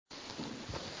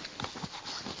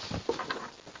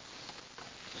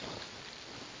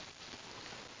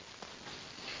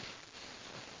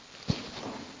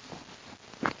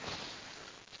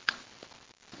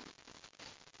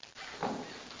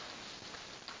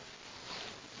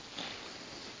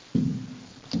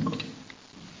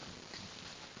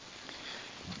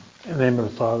In the name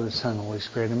of the Father, the Son, and the Holy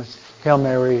Spirit. Amen. Hail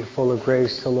Mary, full of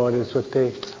grace, the Lord is with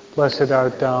thee. Blessed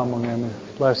art thou among women.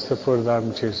 Blessed the fruit of thy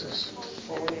womb, Jesus.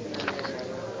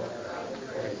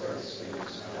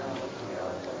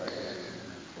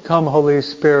 Come, Holy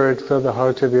Spirit, fill the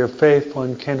hearts of your faithful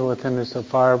and kindle within us the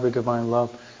fire of your divine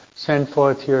love. Send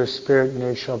forth your Spirit, and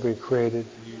they shall be created.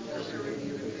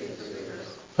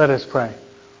 Let us pray.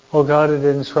 O God, who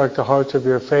did instruct the hearts of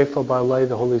your faithful by the light of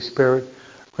the Holy Spirit,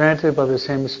 granted by the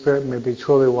same Spirit may be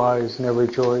truly wise and ever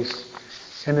rejoice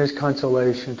in his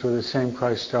consolation through the same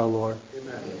Christ our Lord.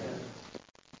 Amen.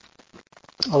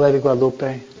 Our Lady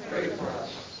Guadalupe,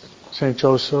 Saint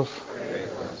Joseph,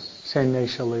 Saint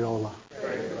Ignatius Loyola. In the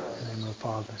name of the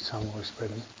Father, the Son, and the Holy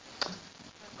Spirit. Amen.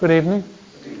 Good evening.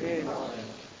 Good evening.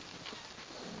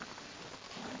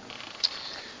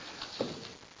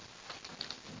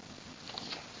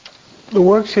 The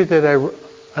worksheet that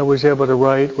I was able to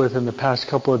write within the past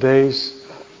couple of days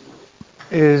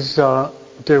is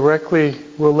directly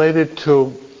related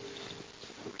to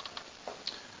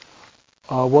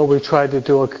what we tried to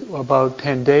do about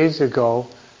 10 days ago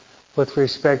with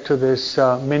respect to this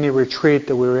mini retreat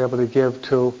that we were able to give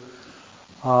to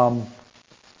at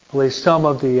least some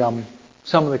of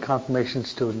the confirmation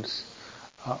students.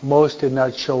 Most did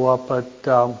not show up,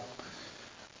 but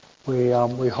we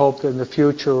hope that in the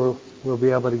future we'll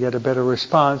be able to get a better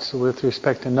response with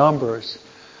respect to numbers.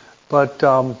 But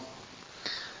I'd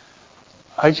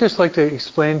just like to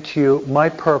explain to you my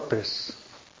purpose.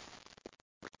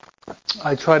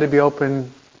 I try to be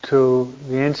open to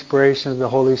the inspiration of the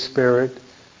Holy Spirit.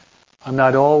 I'm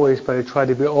not always, but I try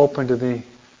to be open to the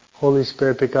Holy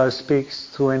Spirit because God speaks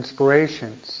through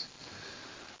inspirations.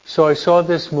 So I saw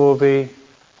this movie,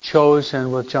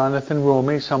 Chosen, with Jonathan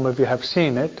Rumi. Some of you have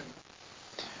seen it.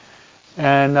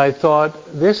 And I thought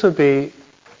this would be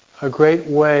a great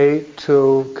way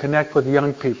to connect with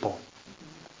young people,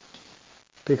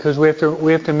 because we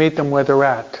have to meet them where they're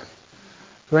at.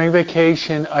 During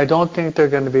vacation, I don't think they're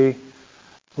going to be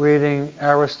reading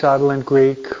Aristotle in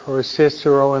Greek or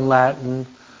Cicero in Latin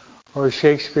or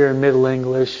Shakespeare in Middle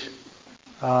English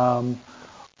or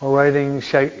writing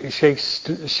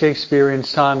Shakespearean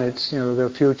sonnets, their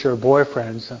future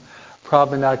boyfriends.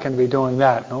 Probably not going to be doing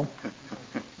that, no?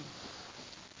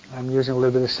 I'm using a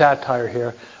little bit of satire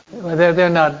here. They're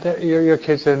not. Your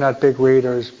kids, they're not big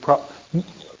readers.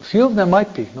 Few of them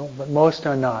might be, but most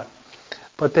are not.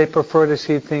 But they prefer to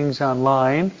see things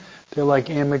online. They like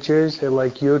images. They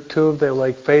like YouTube. They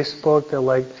like Facebook. They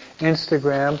like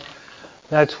Instagram.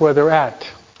 That's where they're at.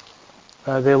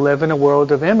 They live in a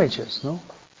world of images, no?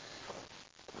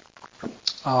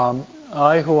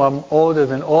 I, who am older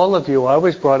than all of you, I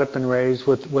was brought up and raised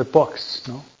with books,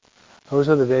 no? Those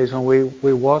are the days when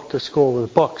we walked to school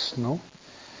with books, no?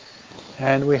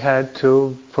 And we had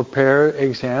to prepare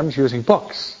exams using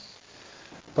books.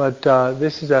 But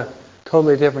this is a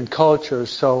totally different culture,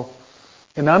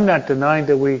 and I'm not denying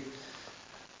the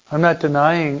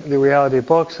reality of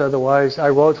books, otherwise I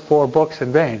wrote 4 books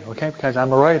in vain, okay? Because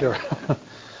I'm a writer.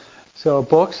 So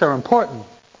books are important,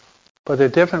 but there are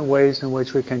different ways in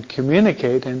which we can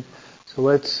communicate, and so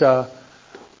let's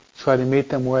try to meet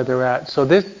them where they're at. So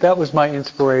that was my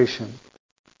inspiration.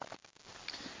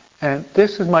 And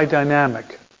this was my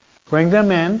dynamic. Bring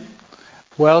them in,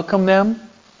 welcome them,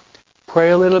 pray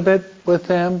a little bit with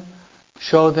them,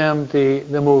 show them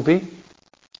the movie,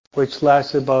 which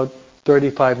lasted about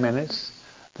 35 minutes.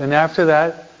 Then after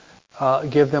that,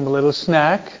 give them a little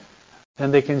snack,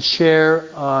 and they can share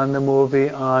on the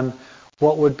movie on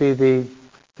what would be the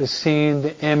scene,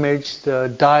 the image,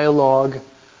 the dialogue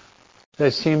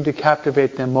that seemed to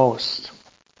captivate them most.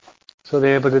 So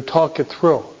they're able to talk it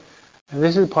through. And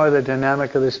this is part of the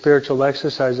dynamic of the spiritual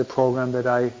exercises program that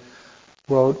I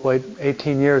wrote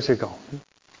 18 years ago.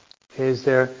 Is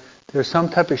there's some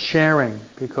type of sharing,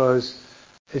 because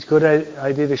it's a good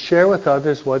idea to share with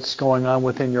others what's going on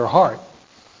within your heart.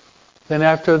 Then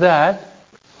after that,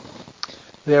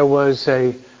 there was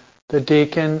the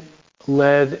deacon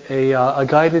led a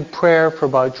guided prayer for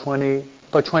about 20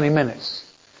 minutes.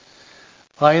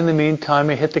 In the meantime,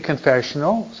 I hit the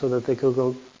confessional so that they could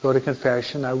go to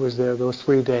confession. I was there those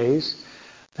 3 days.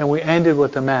 Then we ended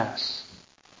with the Mass.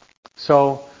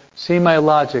 So, see my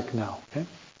logic now. Okay?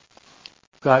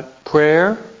 Got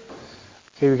prayer.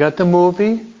 Okay, we got the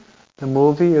movie.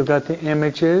 You've got the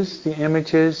images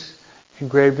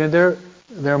engraved in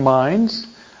their minds.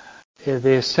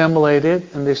 They assimilate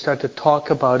it and they start to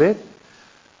talk about it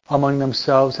among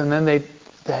themselves. And then they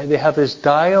have this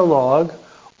dialogue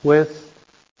with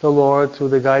the Lord through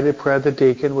the guided prayer of the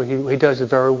deacon, where he does it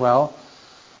very well.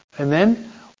 And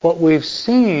then what we've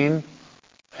seen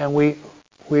and we've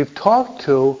talked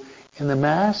to In the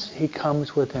Mass, He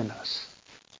comes within us.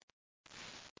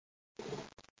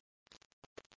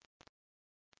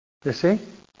 You see?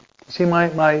 See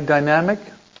my dynamic?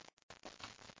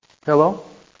 Hello?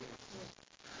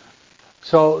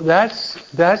 So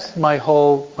that's my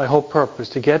whole purpose,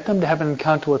 to get them to have an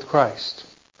encounter with Christ.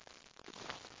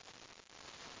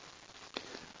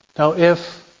 Now,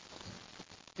 if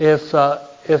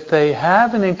they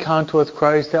have an encounter with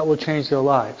Christ, that will change their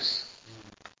lives.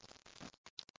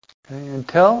 Okay?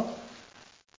 Until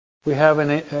we have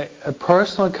a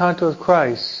personal encounter with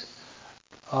Christ,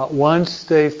 once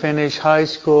they finish high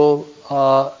school,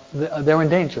 they're in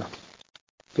danger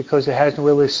because it hasn't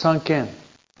really sunk in.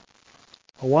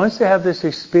 But once they have this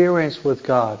experience with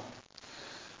God,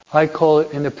 I call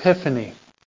it an epiphany.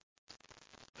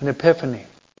 An epiphany.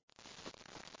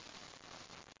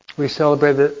 We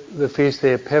celebrated the feast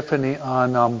day Epiphany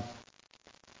on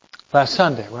last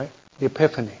Sunday, right? The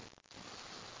Epiphany.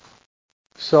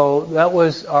 So that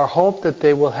was our hope, that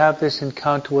they will have this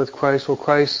encounter with Christ, where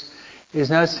Christ is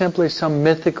not simply some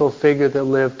mythical figure that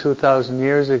lived 2,000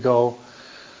 years ago,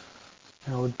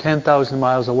 10,000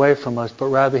 miles away from us, but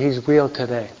rather He's real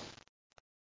today.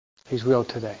 He's real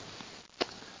today.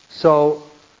 So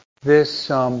this,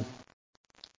 you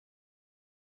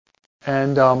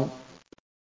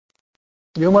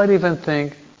might even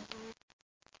think,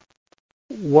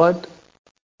 what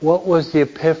was the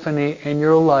epiphany in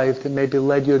your life that maybe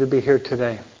led you to be here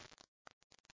today?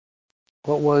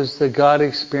 What was the God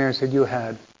experience that you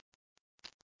had?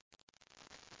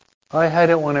 I had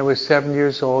it when I was 7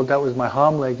 years old. That was my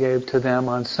homily I gave to them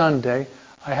on Sunday.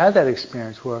 I had that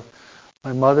experience where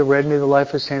my mother read me the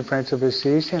life of St. Francis of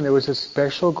Assisi, and there was a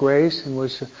special grace, and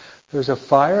there was a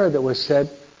fire that was set.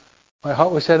 My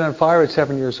heart was set on fire at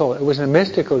 7 years old. It was a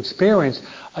mystical experience.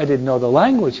 I didn't know the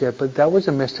language yet, but that was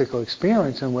a mystical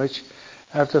experience in which,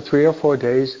 after 3 or 4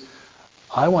 days,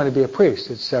 I wanted to be a priest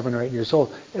at 7 or 8 years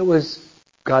old. It was,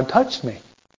 God touched me.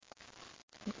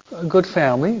 A good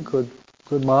family, good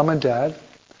mom and dad,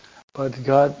 but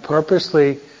God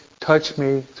purposely touched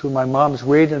me through my mom's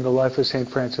reading the life of St.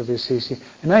 Francis of Assisi,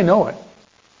 and I know it.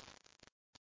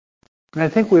 And I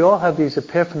think we all have these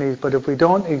epiphanies, but if we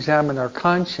don't examine our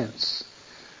conscience,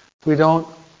 if we don't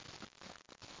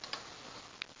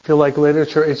feel like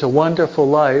literature, It's a Wonderful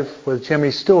Life with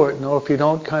Jimmy Stewart, if you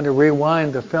don't kind of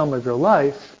rewind the film of your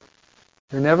life,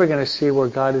 you're never going to see where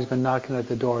God has been knocking at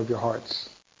the door of your hearts.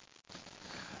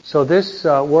 So this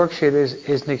worksheet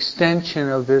is an extension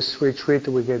of this retreat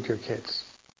that we give to your kids.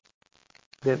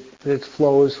 It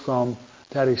flows from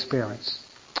that experience.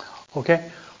 Okay?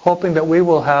 Hoping that we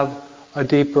will have a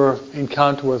deeper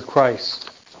encounter with Christ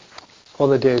all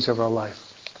the days of our life.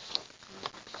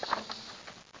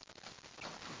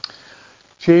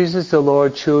 Jesus the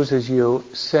Lord chooses you.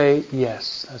 Say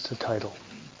yes. That's the title.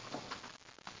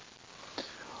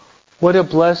 What a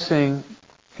blessing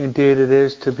indeed it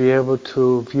is to be able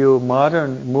to view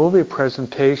modern movie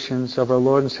presentations of our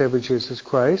Lord and Savior Jesus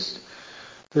Christ.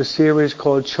 The series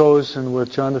called Chosen,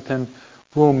 with Jonathan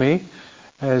Roumie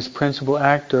as principal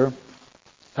actor,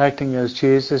 acting as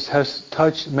Jesus, has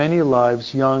touched many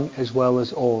lives, young as well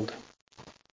as old.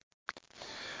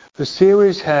 The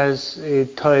series has a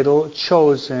title,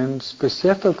 Chosen,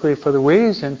 specifically for the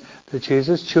reason that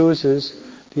Jesus chooses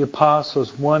the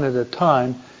apostles one at a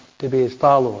time to be His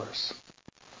followers.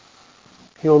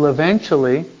 He will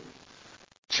eventually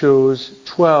choose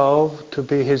 12 to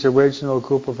be His original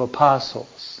group of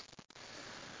apostles,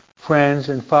 friends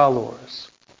and followers.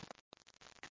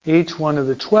 Each one of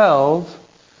the 12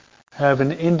 have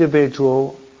an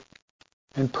individual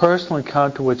and personal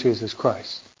encounter with Jesus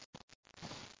Christ.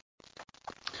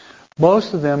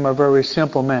 Most of them are very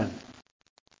simple men.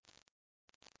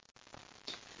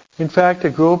 In fact, a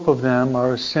group of them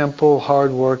are simple,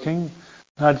 hard-working,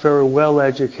 not very well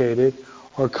educated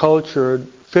or cultured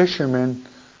fishermen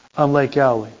on Lake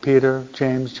Galilee: Peter,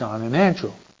 James, John, and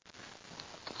Andrew.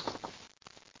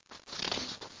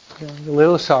 A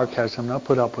little sarcasm, now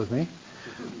put up with me.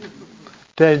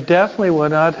 They definitely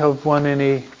would not have won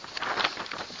any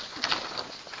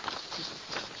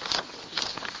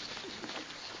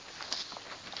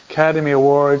Academy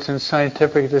Awards and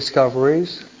scientific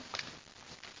discoveries,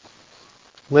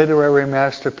 literary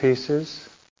masterpieces,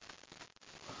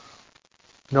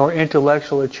 nor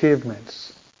intellectual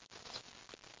achievements.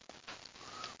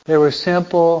 They were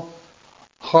simple,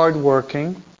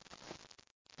 hard-working,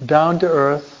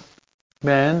 down-to-earth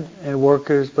men and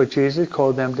workers, but Jesus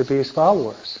called them to be His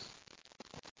followers.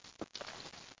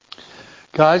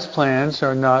 God's plans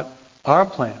are not our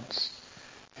plans.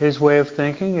 His way of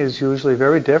thinking is usually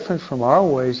very different from our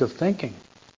ways of thinking.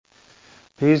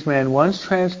 These men, once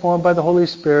transformed by the Holy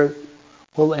Spirit,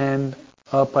 will end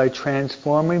up by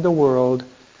transforming the world,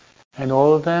 and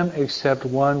all of them except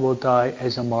one will die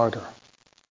as a martyr.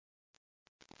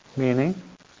 Meaning,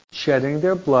 shedding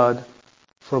their blood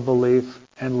for belief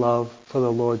and love for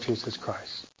the Lord Jesus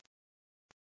Christ.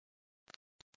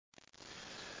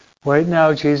 Right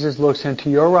now, Jesus looks into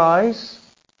your eyes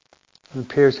and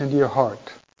peers into your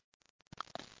heart.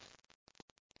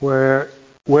 Where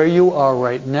you are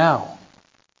right now.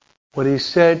 What he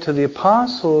said to the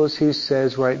apostles, he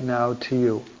says right now to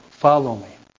you. Follow me.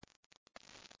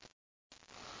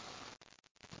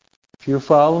 If you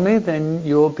follow me, then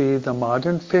you'll be the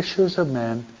modern fishers of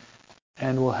men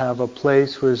and will have a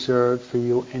place reserved for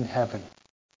you in heaven.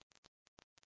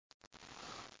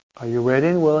 Are you ready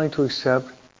and willing to accept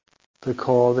the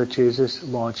call that Jesus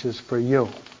launches for you?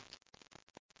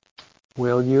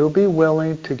 Will you be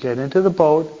willing to get into the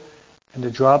boat and to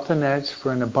drop the nets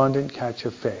for an abundant catch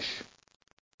of fish?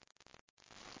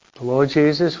 The Lord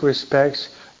Jesus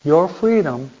respects your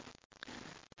freedom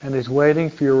and is waiting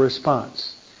for your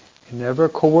response. He never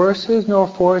coerces nor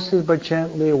forces, but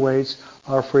gently awaits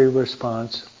our free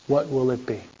response. What will it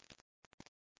be?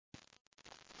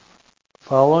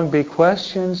 Following be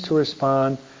questions to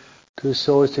respond to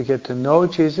so as to get to know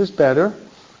Jesus better,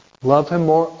 love Him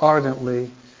more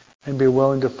ardently, and be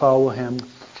willing to follow Him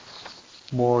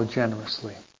more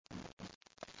generously.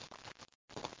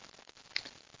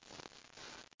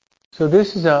 So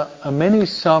this is a mini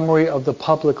summary of the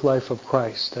public life of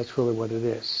Christ. That's really what it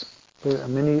is. A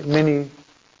mini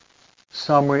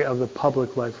summary of the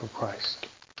public life of Christ.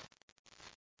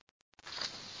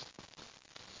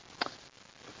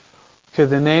 Okay,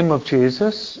 the name of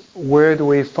Jesus. Where do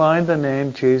we find the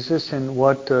name Jesus, and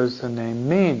what does the name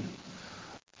mean?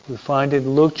 We find it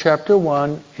in Luke chapter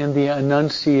 1 in the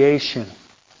Annunciation.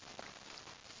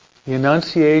 The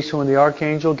Annunciation, when the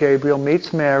Archangel Gabriel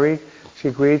meets Mary,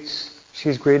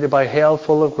 she's greeted by, "Hail,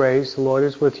 full of grace, the Lord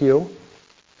is with you."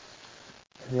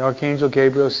 And the Archangel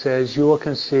Gabriel says, "You will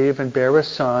conceive and bear a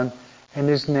son, and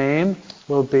his name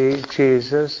will be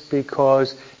Jesus,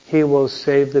 because he will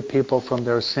save the people from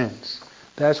their sins."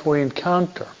 That's where we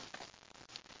encounter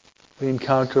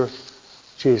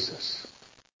Jesus.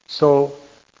 So,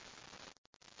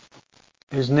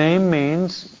 his name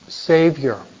means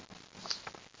Savior.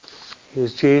 He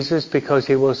is Jesus because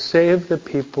he will save the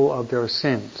people of their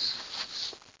sins.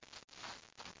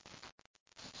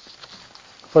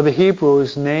 For the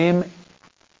Hebrews, name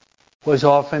was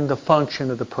often the function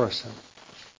of the person.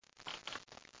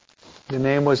 The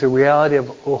name was a reality of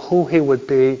who he would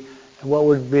be and what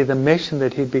would be the mission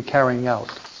that he'd be carrying out.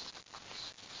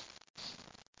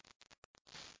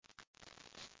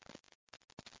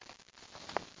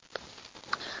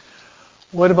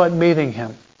 What about meeting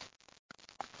him?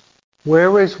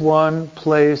 Where is one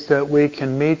place that we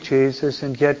can meet Jesus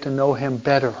and get to know him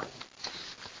better?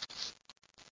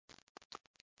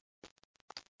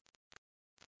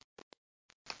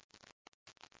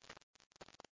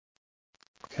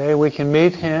 Okay, we can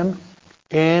meet him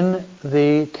in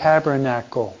the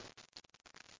tabernacle.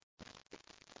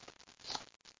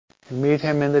 Meet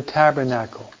him in the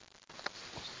tabernacle.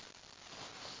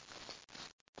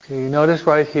 Okay, you notice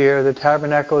right here, the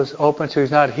tabernacle is open, so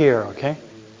he's not here, okay?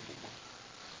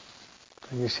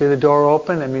 When you see the door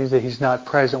open, that means that he's not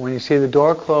present. When you see the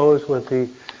door closed with the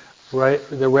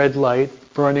red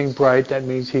light burning bright, that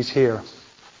means he's here.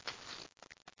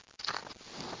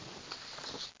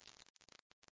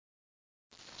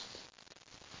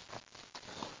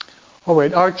 All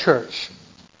right, our church.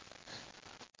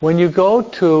 When you go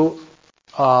to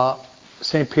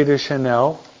St. Peter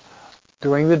Chanel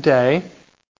during the day,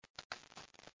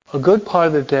 a good part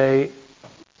of the day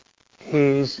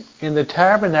he's in the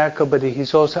tabernacle, but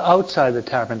he's also outside the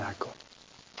tabernacle.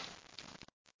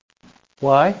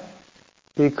 Why?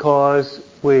 Because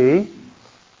we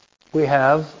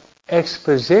have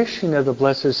exposition of the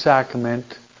Blessed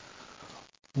Sacrament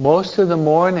most of the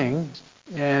morning,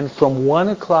 and from 1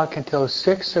 o'clock until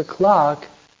 6 o'clock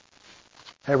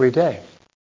every day.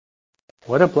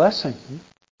 What a blessing.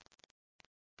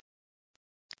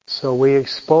 So we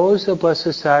expose the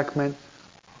Blessed Sacrament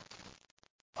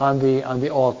on the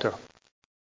altar.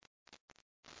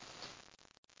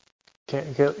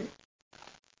 Okay.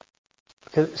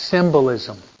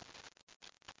 Symbolism.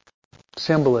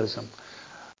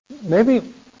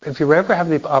 Maybe if you ever have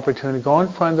the opportunity, go in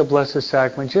front of the Blessed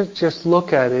Sacrament, just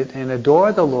look at it and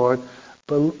adore the Lord,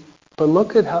 but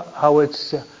look at how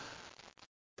it's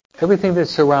everything that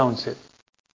surrounds it.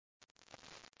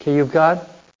 Okay, you've got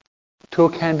 2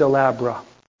 candelabra.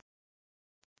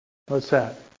 What's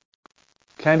that?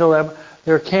 Candelabra.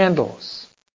 They're candles.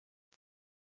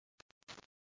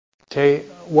 Okay,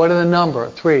 what are the number?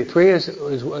 3. 3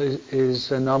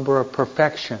 is a number of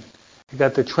perfection. You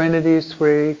got the Trinity is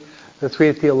 3. The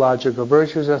 3 theological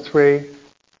virtues are 3.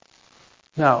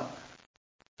 Now,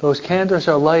 those candles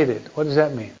are lighted. What does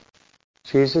that mean?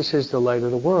 Jesus is the light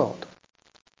of the world.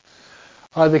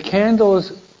 Are the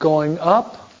candles going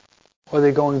up or are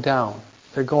they going down?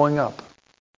 They're going up.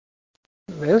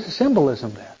 There's a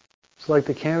symbolism there. It's like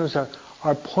the candles are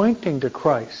pointing to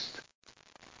Christ.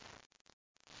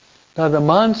 Now the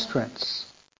monstrance.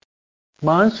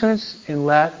 Monstrance in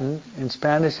Latin, in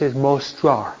Spanish is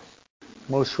mostrar.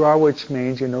 Mostrar, which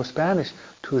means, Spanish,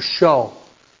 to show.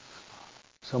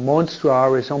 So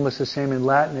mostrar is almost the same in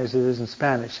Latin as it is in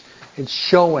Spanish. It's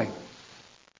showing.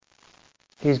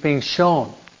 He's being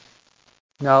shown.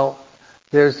 Now,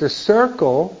 there's the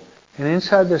circle, and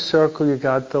inside the circle you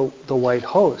got the white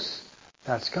host.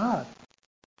 That's God.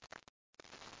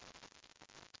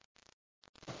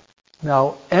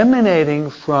 Now, emanating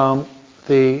from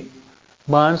the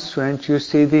monstrance, you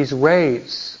see these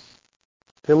rays.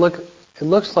 It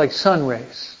looks like sun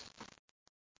rays.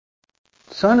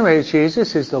 Sun rays,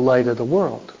 Jesus is the light of the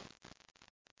world.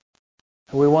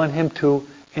 And we want Him to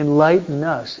enlighten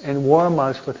us and warm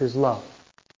us with His love.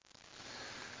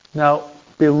 Now,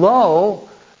 below,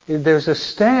 there's a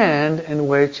stand in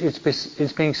which it's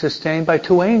being sustained by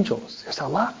 2 angels. There's a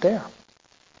lot there.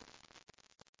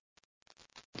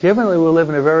 Given that we live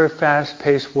in a very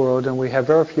fast-paced world and we have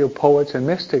very few poets and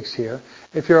mystics here,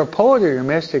 if you're a poet or you're a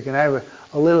mystic, and I have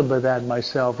a little bit of that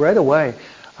myself, right away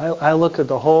I look at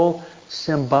the whole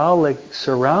symbolic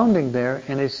surrounding there,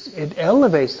 and it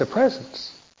elevates the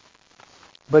presence.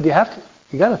 But you got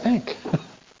to think. You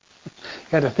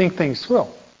got to think things through.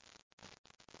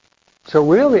 So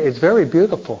really, it's very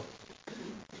beautiful.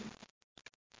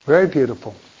 Very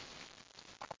beautiful.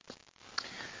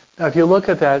 Now, if you look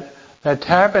at that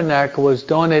tabernacle was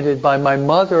donated by my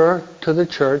mother to the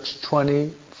church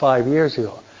 25 years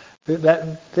ago.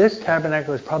 This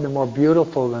tabernacle is probably more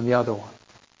beautiful than the other one.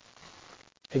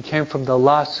 It came from the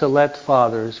La Salette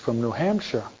Fathers from New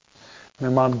Hampshire. My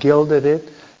mom gilded it,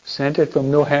 sent it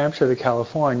from New Hampshire to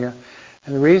California.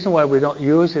 And the reason why we don't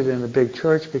use it in the big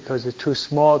church because it's too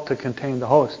small to contain the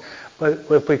host. But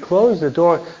if we close the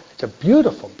door, it's a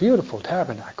beautiful, beautiful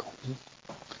tabernacle.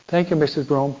 Thank you, Mrs.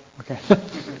 Broom. Okay.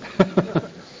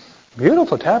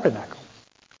 Beautiful tabernacle.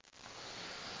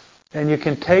 And you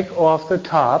can take off the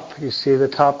top, you see the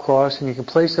top cross, and you can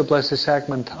place the Blessed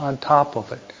Sacrament on top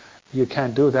of it. You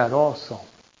can do that also.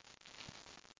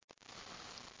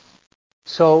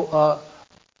 So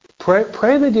pray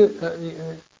that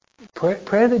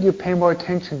you pay more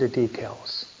attention to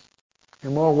details.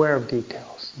 You're more aware of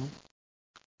details.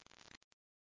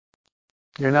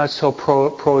 You're not so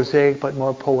prosaic, but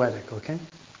more poetic. Okay.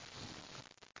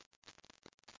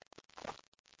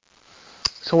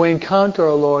 So we encounter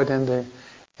our Lord in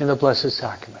the Blessed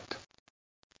Sacrament.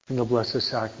 In the Blessed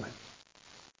Sacrament.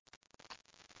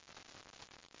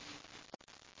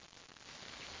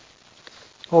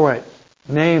 All right,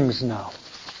 names now.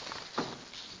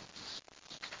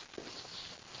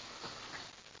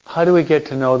 How do we get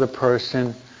to know the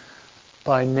person?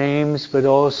 By names, but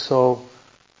also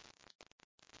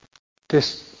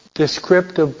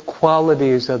descriptive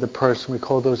qualities of the person. We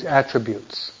call those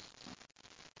attributes.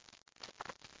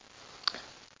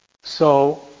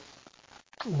 So,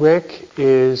 Rick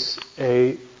is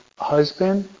a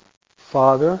husband,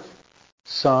 father,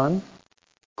 son,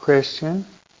 Christian,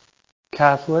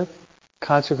 Catholic,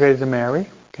 consecrated to Mary,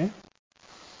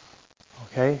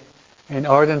 okay, an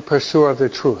ardent pursuer of the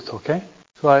truth, okay?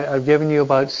 So I've given you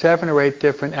about 7 or 8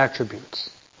 different attributes,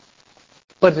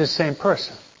 but it's the same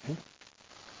person. Okay?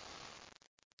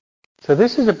 So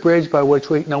this is a bridge by which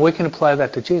we can apply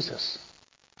that to Jesus.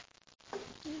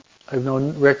 I've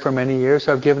known Rick for many years,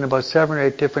 so I've given about 7 or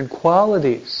 8 different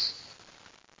qualities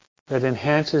that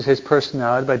enhances his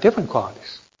personality by different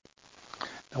qualities.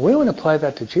 Now we want to apply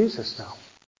that to Jesus now.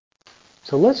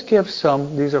 So let's give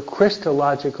these are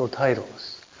Christological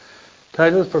titles.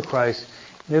 Titles for Christ.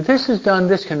 And if this is done,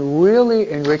 this can really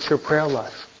enrich your prayer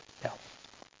life.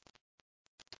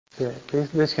 Yeah.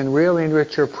 This can really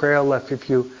enrich your prayer life if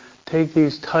you take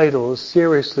these titles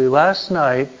seriously. Last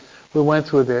night we went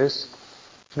through this,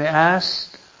 and I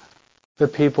asked the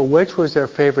people which was their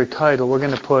favorite title. We're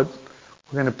going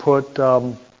to put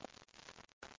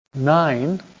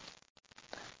 9.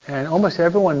 And almost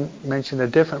everyone mentioned a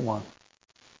different one.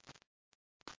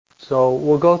 So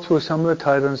we'll go through some of the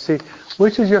titles and see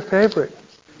which is your favorite.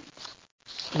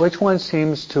 Which one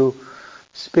seems to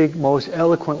speak most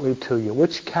eloquently to you?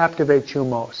 Which captivates you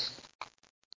most?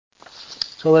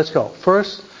 So let's go.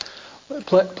 First,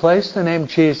 Place the name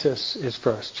Jesus is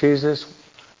first. Jesus,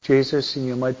 and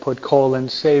you might put colon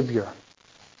Savior.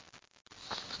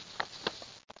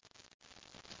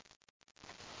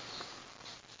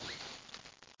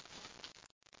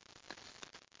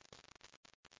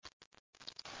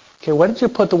 Okay, why did you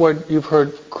put the word, you've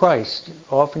heard Christ.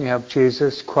 Often you have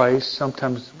Jesus, Christ,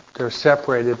 sometimes they're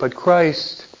separated, but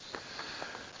Christ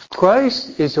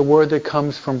is a word that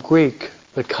comes from Greek,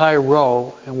 the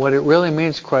kairo, and what it really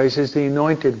means, Christ, is the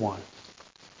anointed one.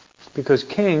 Because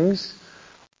kings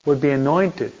would be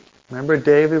anointed. Remember,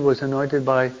 David was anointed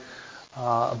by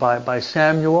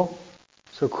Samuel.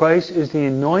 So Christ is the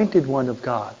anointed one of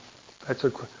God. That's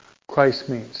what Christ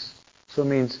means. So it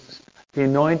means the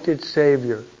anointed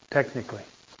Savior, technically.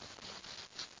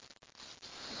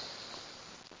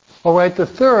 All right, the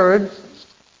third,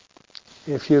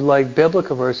 if you like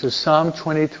biblical verses, Psalm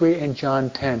 23 and John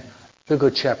 10, the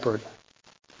Good Shepherd.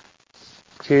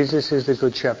 Jesus is the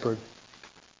Good Shepherd.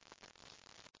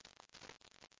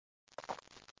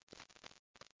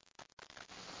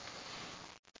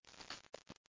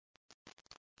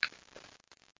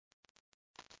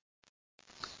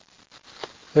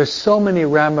 There's so many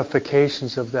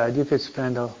ramifications of that. You could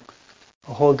spend a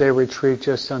whole day retreat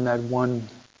just on that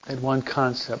one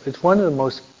concept. It's one of the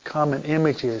most common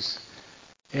images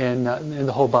in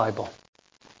the whole Bible.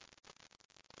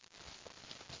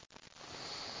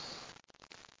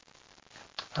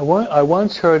 I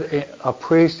once heard a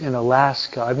priest in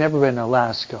Alaska. I've never been in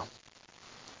Alaska,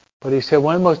 but he said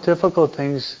one of the most difficult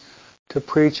things to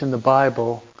preach in the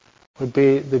Bible would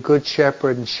be the Good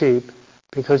Shepherd and sheep.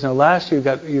 Because in Alaska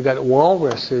you got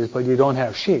walruses, but you don't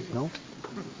have sheep, no?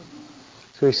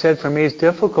 So he said, for me it's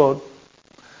difficult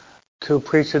to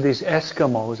preach to these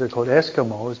Eskimos. They're called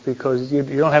Eskimos because you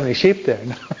don't have any sheep there.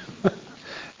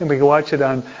 And we can watch it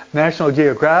on National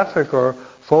Geographic or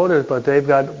photos, but they've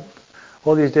got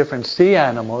all these different sea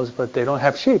animals, but they don't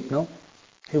have sheep, no?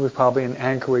 He was probably in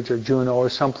Anchorage or Juneau or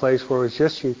someplace where it's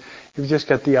just you've just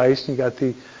got the ice and you got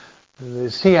the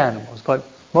sea animals. But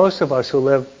most of us who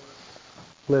live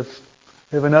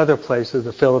in other places,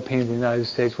 the Philippines, the United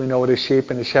States, we know what a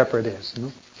sheep and a shepherd is. You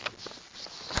know?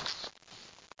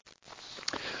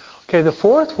 Okay, the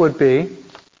fourth would be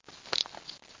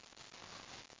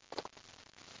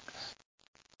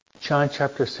John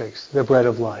chapter 6, the bread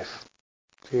of life.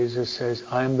 Jesus says,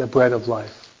 I am the bread of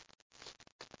life.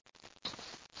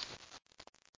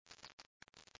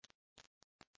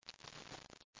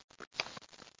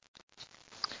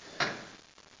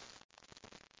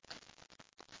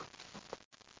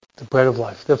 The bread of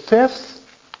life. The fifth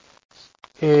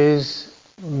is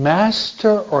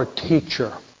master or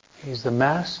teacher. He's the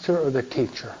master or the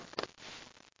teacher.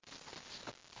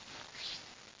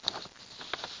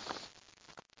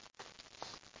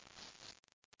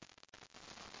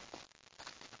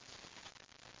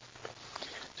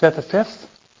 Is that the fifth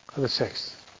or the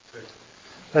sixth?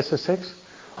 That's the sixth?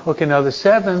 Okay, now the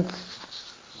seventh.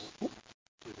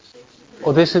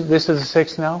 Oh, this is the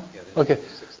sixth now? Okay.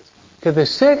 Okay, the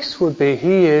sixth would be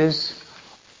he is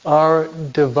our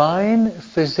divine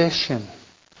physician.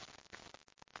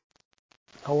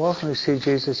 How often we see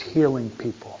Jesus healing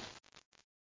people?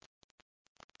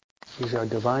 He's our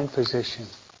divine physician.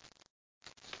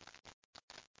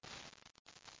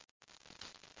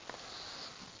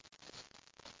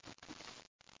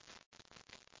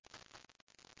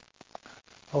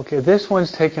 Okay, this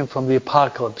one's taken from the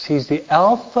Apocalypse. He's the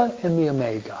Alpha and the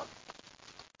Omega.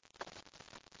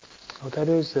 What that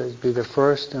is, it would be the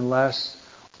first and last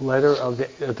letter of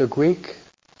the Greek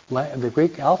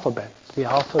alphabet, the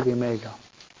Alpha, the Omega.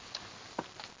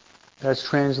 That's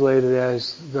translated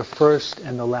as the first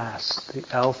and the last, the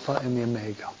Alpha and the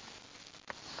Omega.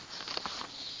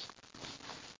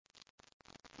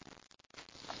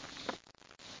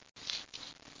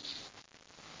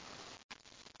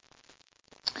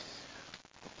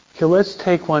 Okay, let's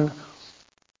take one,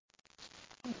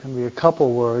 maybe a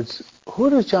couple words. Who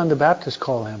does John the Baptist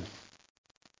call him?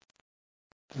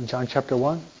 In John chapter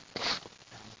 1?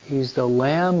 He's the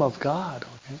Lamb of God.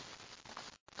 Okay?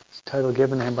 It's the title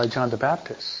given to him by John the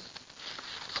Baptist.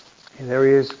 And there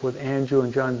he is with Andrew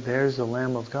and John. There's the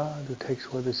Lamb of God who takes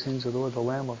away the sins of the world, the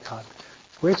Lamb of God.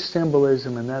 Great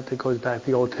symbolism in that goes back to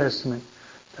the Old Testament,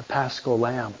 the Paschal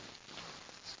Lamb.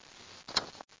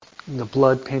 And the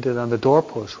blood painted on the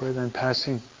doorpost, right? Then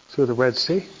passing through the Red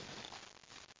Sea.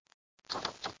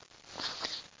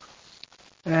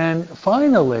 And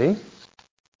finally,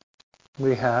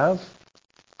 we have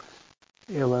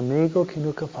El Amigo que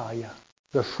nunca falla,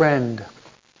 the friend.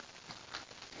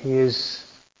 He is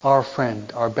our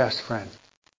friend, our best friend.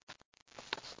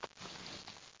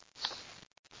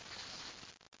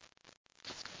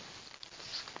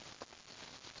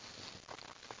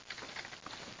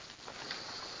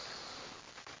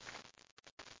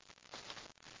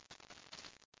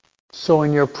 So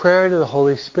in your prayer to the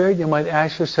Holy Spirit, you might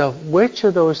ask yourself, which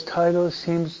of those titles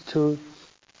seems to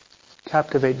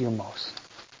captivate you most?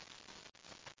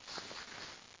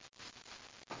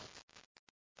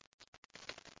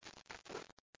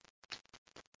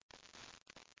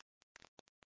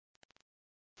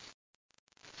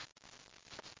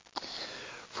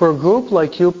 For a group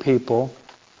like you people,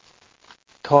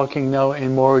 talking now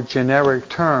in more generic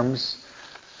terms,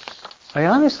 I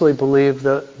honestly believe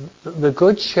that the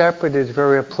Good Shepherd is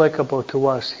very applicable to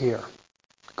us here.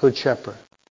 Good Shepherd.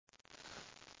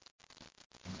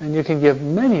 And you can give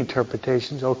many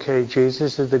interpretations. Okay,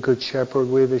 Jesus is the Good Shepherd,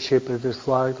 we are the sheep of His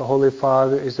flock. The Holy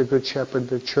Father is the Good Shepherd of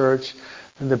the church.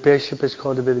 And the bishop is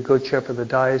called to be the Good Shepherd of the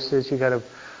diocese. You got a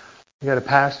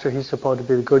pastor, he's supposed to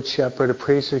be the Good Shepherd. A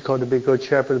priest is called to be the Good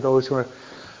Shepherd of those who are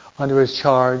under his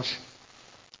charge.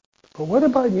 But what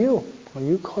about you? Are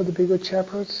you called to be good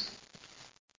shepherds?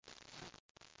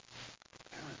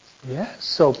 Yes.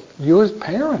 So you as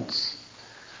parents,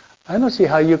 I don't see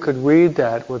how you could read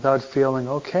that without feeling,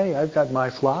 okay, I've got my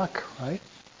flock, right?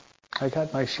 I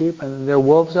got my sheep, and there are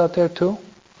wolves out there too.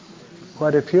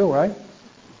 Quite a few, right?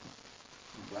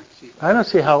 I don't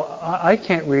see how, I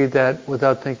can't read that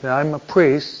without thinking I'm a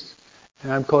priest,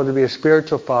 and I'm called to be a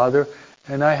spiritual father,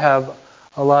 and I have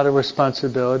a lot of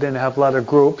responsibility, and I have a lot of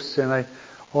groups, and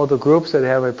all the groups that I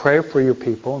have, I pray for you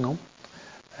people, no?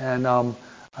 And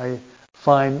I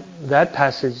find that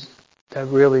passage that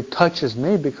really touches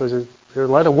me because there are a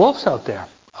lot of wolves out there.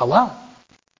 A lot.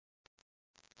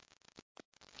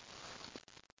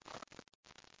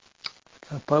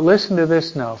 But listen to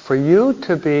this now. For you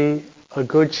to be a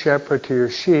good shepherd to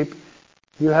your sheep,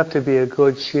 you have to be a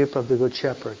good sheep of the Good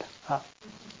Shepherd.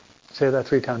 Say that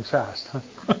 3 times fast.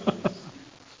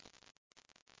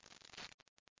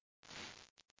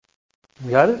 You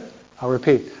got it? I'll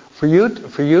repeat. For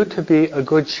you to be a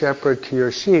good shepherd to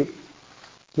your sheep,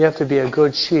 you have to be a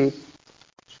good sheep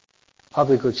of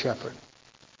the Good Shepherd.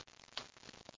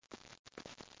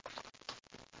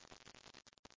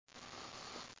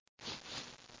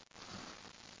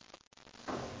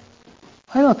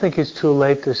 I don't think it's too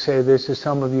late to say this to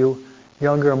some of you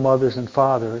younger mothers and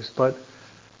fathers, but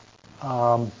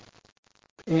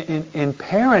in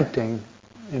parenting,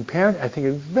 I think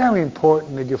it's very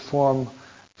important that you form,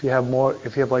 if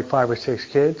you have like 5 or 6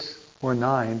 kids, or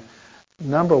 9,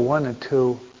 number 1 and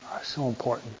 2 are so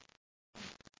important.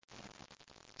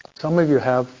 Some of you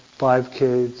have 5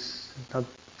 kids, not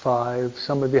 5.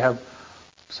 Some of you have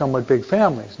somewhat big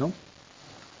families, no?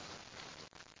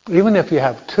 Even if you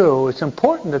have 2, it's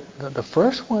important that the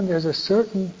first one,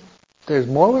 there's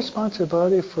more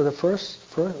responsibility for the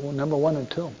first number 1 and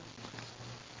 2.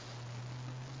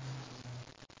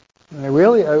 And I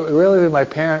really, my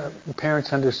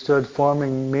parents understood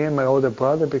forming me and my older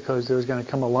brother because there was going to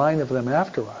come a line of them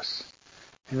after us.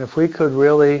 And if we could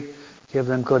really give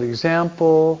them good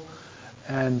example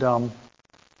and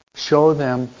show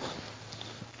them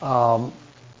a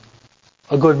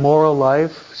good moral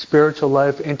life, spiritual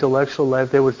life, intellectual life,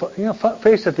 they would,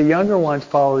 face it, the younger ones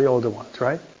follow the older ones,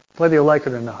 right? Whether you like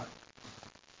it or not.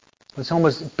 It's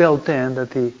almost built in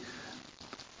that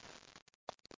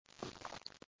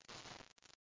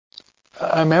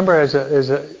I remember as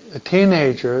a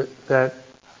teenager that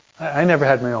I never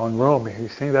had my own room. You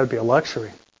think that would be a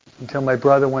luxury until my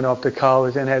brother went off to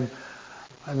college and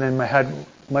then I had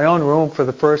my own room for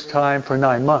the first time for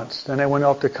 9 months. Then I went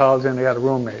off to college and I got a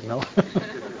roommate, no?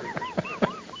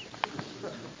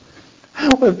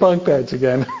 With bunk beds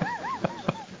again.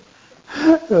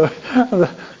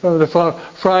 From the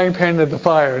frying pan to the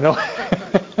fire, no?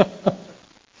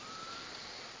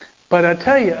 But I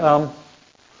tell you,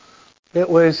 it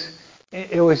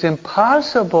was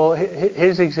impossible.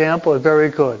 His example is very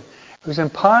good. It was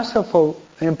impossible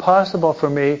for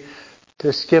me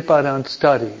to skip out on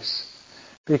studies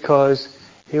because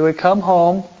he would come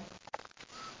home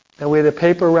and we had a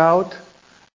paper route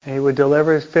and he would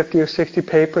deliver 50 or 60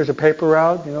 papers, a paper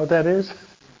route. You know what that is?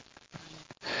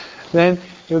 Then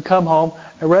he would come home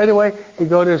and right away he'd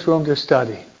go to his room to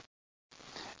study.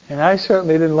 And I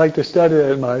certainly didn't like to study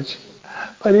that much.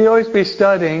 But he'd always be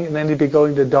studying, and then he'd be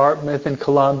going to Dartmouth and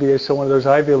Columbia, so one of those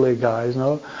Ivy League guys,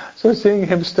 no? So seeing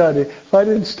him study, if I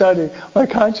didn't study, my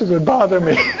conscience would bother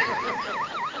me.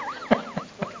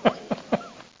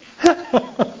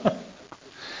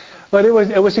 But it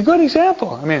was a good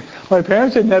example. I mean, my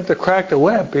parents didn't have to crack the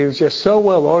whip. He was just so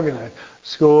well organized.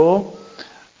 School,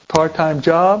 part-time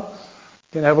job,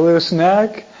 can have a little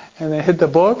snack, and then hit the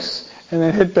books, and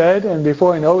then hit bed, and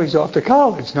before you know, he's off to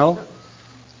college, no?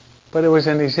 But it was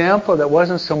an example that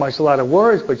wasn't so much a lot of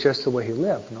words, but just the way he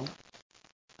lived, no?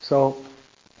 So,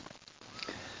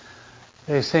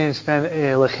 They say in Spanish,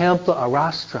 el ejemplo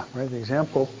arrastra, right? The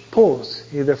example pulls,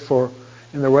 either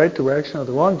in the right direction or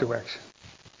the wrong direction.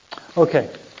 Okay.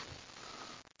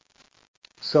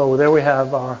 So there we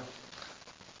have our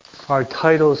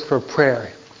titles for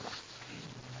prayer.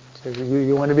 So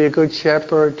you want to be a good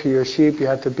shepherd to your sheep, you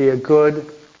have to be a good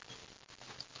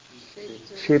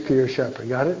sheep to your shepherd.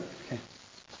 Got it? Okay.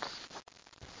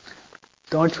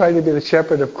 Don't try to be the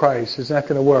shepherd of Christ. It's not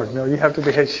going to work. No, you have to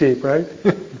be his sheep, right?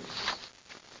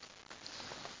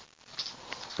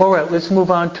 All right, let's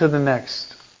move on to the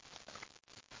next.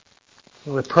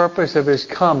 The purpose of his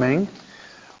coming,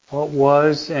 what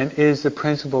was and is the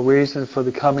principal reason for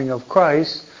the coming of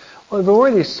Christ? Well, I've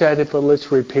already said it, but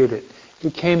let's repeat it.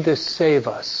 He came to save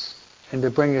us and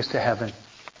to bring us to heaven.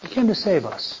 He came to save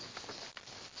us.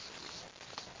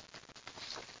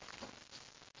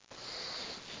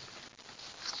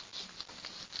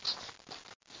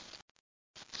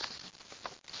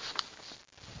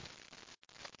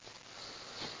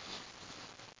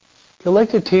 I'd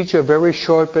like to teach you a very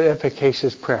short but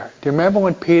efficacious prayer. Do you remember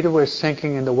when Peter was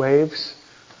sinking in the waves?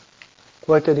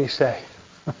 What did he say?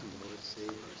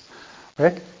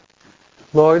 Rick?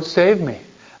 Lord, save me.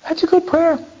 That's a good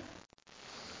prayer.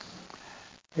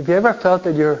 Have you ever felt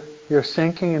that you're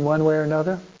sinking in one way or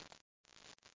another?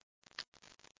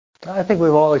 I think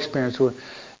we've all experienced it. It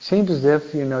seems as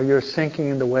if, you're sinking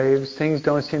in the waves. Things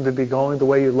don't seem to be going the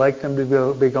way you'd like them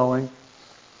to be going.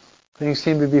 Things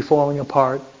seem to be falling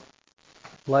apart.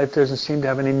 Life doesn't seem to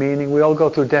have any meaning. We all go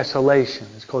through desolation.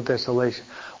 It's called desolation.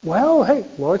 Well, hey,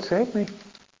 Lord, save me.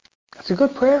 That's a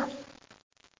good prayer.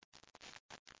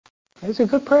 It's a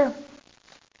good prayer.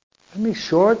 These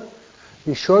short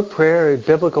prayers,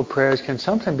 biblical prayers, can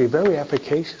sometimes be very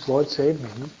efficacious. Lord, save me.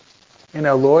 And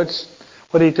our Lord's,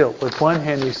 what did he do? With one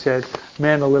hand he said,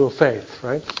 man, a little faith,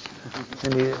 right?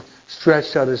 And he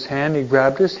stretched out his hand, he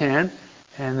grabbed his hand,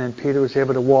 and then Peter was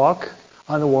able to walk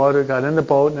on the water, got in the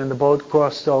boat, and then the boat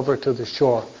crossed over to the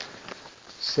shore,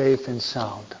 safe and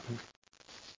sound.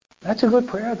 That's a good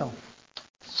prayer, though.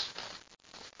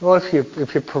 Well, if you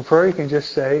prefer, you can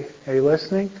just say, are you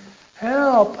listening?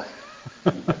 Help!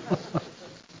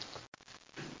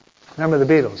 Remember the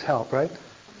Beatles, help, right?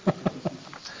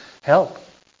 Help.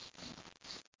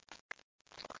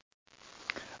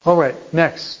 All right,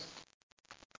 next.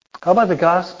 How about the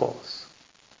Gospels?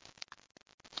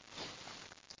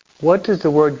 What does the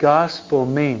word gospel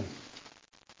mean?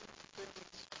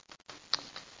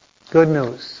 Good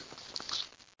news.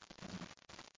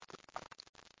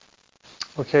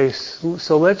 Okay,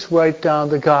 so let's write down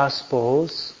the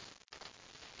Gospels.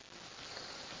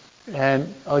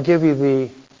 And I'll give you the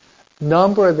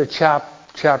number of the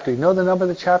chapter. You know the number of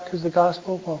the chapters of the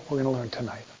Gospel? Well, we're going to learn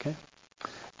tonight, okay?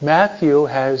 Matthew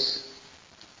has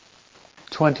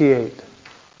 28.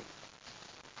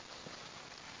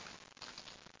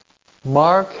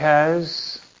 Mark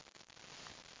has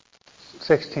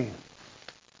 16.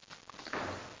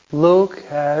 Luke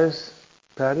has,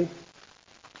 Patty,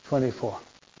 24.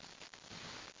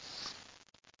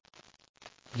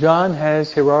 John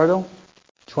has, Gerardo,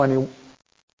 21.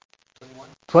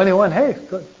 Hey,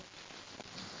 good.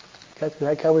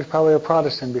 That guy was probably a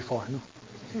Protestant before, no?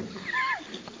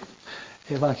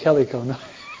 Evangelico, no?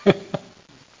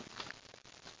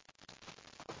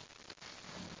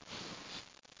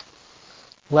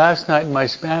 Last night in my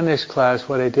Spanish class,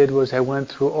 what I did was I went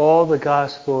through all the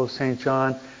Gospel of St.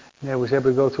 John, and I was able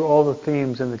to go through all the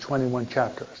themes in the 21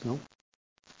 chapters, no?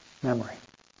 Memory.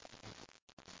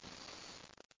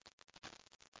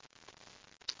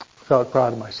 Felt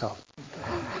proud of myself.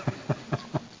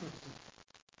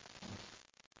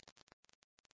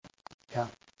 Yeah.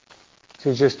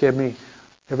 So just give me,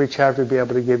 every chapter be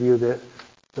able to give you the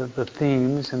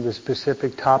themes and the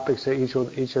specific topics of each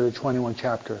of the 21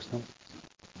 chapters, no?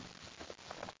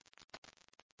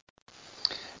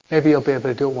 Maybe you'll be able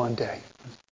to do it one day.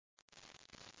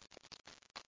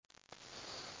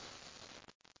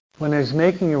 When I was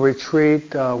making a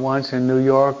retreat once in New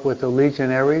York with the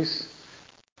Legionaries,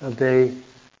 the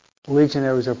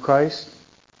Legionaries of Christ,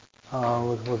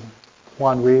 with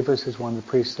Juan Rivas is one of the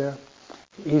priests there,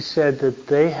 he said that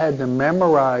they had to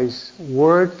memorize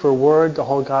word for word the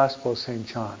whole Gospel of St.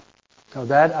 John. Now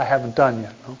that I haven't done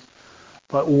yet, no?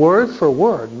 But word for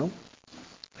word, no?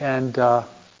 And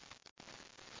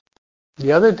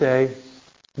the other day,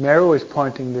 Mary was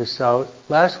pointing this out.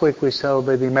 Last week we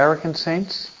celebrated the American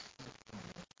saints.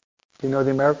 Do you know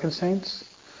the American saints?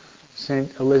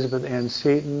 St. Elizabeth Ann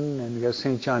Seton, and you got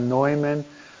St. John Neumann,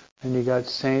 and you got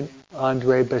St.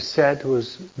 Andre Bessette,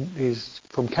 he's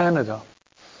from Canada.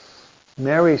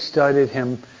 Mary studied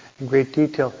him in great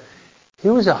detail. He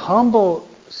was a humble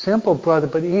simple brother,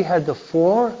 but he had the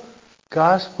 4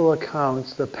 gospel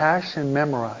accounts, the Passion,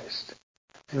 memorized.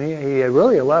 And he had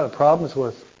really a lot of problems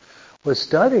with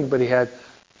studying, but he had,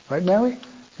 right, Mary?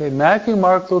 He had Matthew,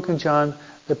 Mark, Luke, and John,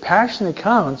 the Passion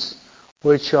accounts,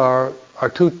 which are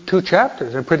two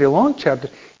chapters, a pretty long chapter,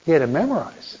 he had to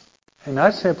memorize. And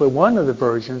not simply one of the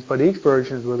versions, but each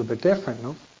version is a little bit different,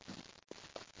 no?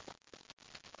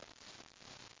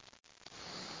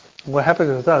 What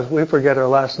happens with us, we forget our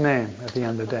last name at the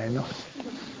end of the day, no?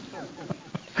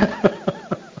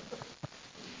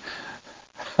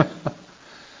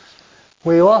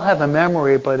 We all have a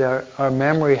memory, but our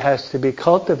memory has to be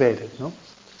cultivated, no?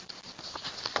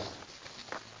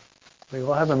 We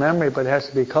all have a memory, but it has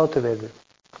to be cultivated.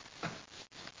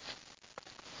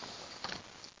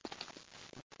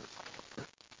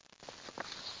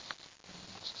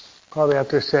 Probably have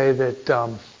to say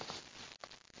that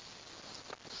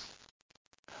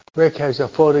Rick has a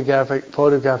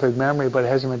photographic memory, but it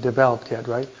hasn't been developed yet,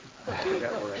 right? Yeah,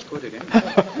 or I put it in.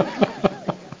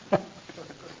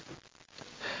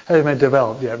 Hasn't been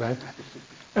developed yet, right?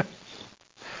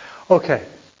 Okay.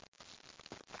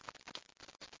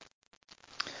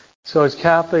 So as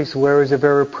Catholics, where is a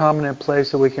very prominent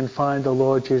place that we can find the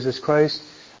Lord Jesus Christ?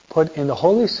 Put in the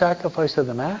holy sacrifice of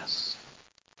the Mass.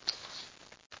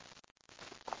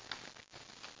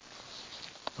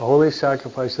 The holy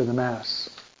sacrifice of the Mass.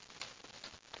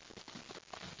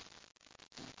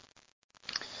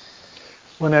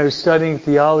 When I was studying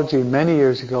theology many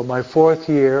years ago, my 4th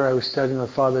year, I was studying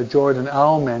with Father Jordan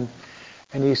Aumann,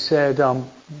 and he said,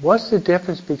 what's the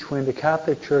difference between the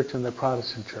Catholic Church and the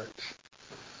Protestant Church?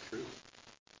 True.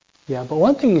 Yeah, but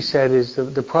one thing he said is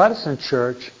the Protestant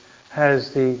Church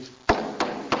has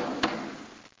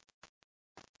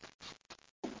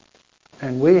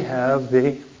and we have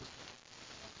I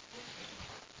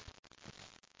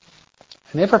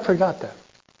never forgot that.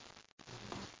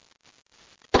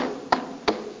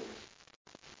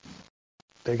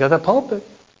 They got a pulpit.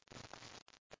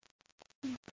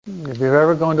 If you've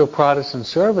ever gone to a Protestant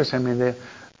service, I mean,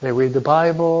 they read the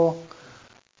Bible.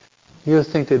 You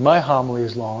think that my homily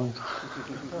is long.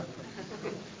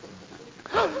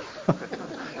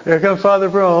 Here comes Father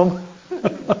Broom.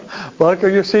 Buckle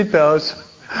your seatbelts.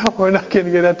 We're not going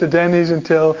to get up to Denny's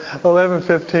until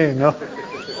 11:15. No?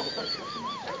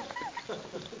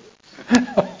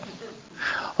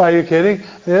 Are you kidding?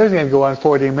 They're going to go on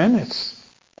 40 minutes.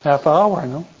 Half hour,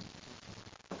 no?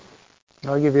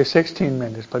 I'll give you 16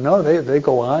 minutes. But no, they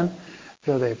go on.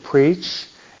 You know, they preach,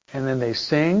 and then they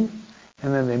sing,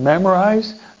 and then they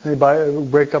memorize, and they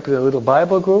break up into little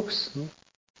Bible groups.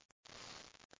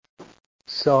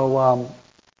 So,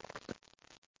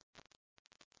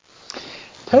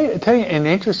 tell you an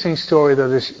interesting story,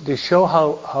 though, to show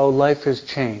how life has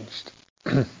changed.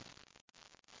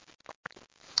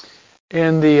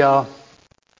 In the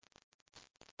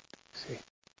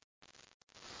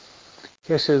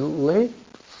late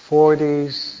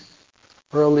 40s,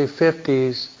 early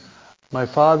 50s, my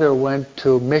father went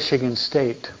to Michigan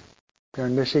State. They're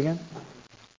in Michigan.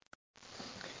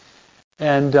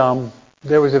 And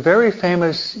there was a very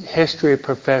famous history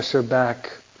professor back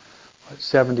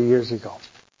 70 years ago.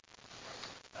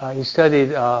 He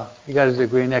studied, he got his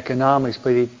degree in economics,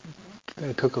 but he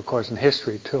took a course in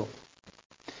history too.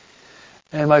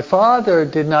 And my father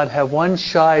did not have one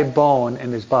shy bone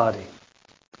in his body.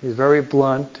 He was very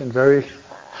blunt and very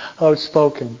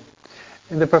outspoken.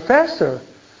 And the professor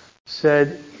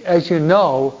said, as you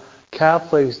know,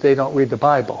 Catholics, they don't read the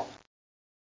Bible.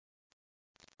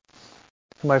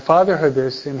 And my father heard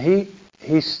this, and he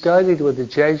studied with the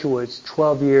Jesuits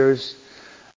 12 years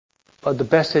of the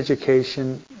best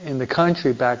education in the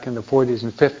country back in the 40s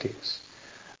and 50s.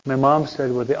 My mom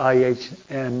studied with the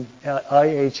IHM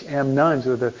nuns,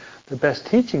 were the best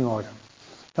teaching order.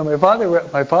 Now my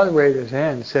father raised his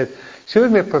hand and said,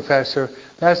 "Excuse me, Professor,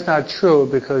 that's not true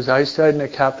because I studied in a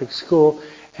Catholic school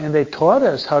and they taught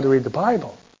us how to read the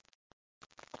Bible."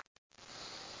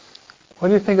 What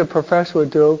do you think a professor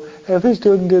would do if his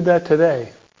student did that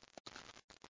today?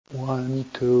 1,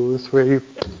 2, 3.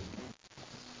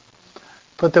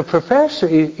 But the professor,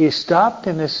 he stopped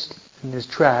in his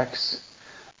tracks.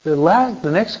 The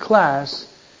next class,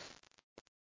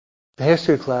 the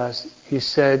history class, he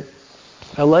said,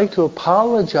 "I'd like to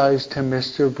apologize to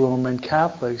Mr. Broom and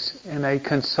Catholics." And I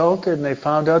consulted and I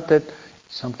found out that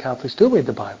some Catholics do read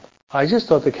the Bible. I just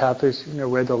thought the Catholics,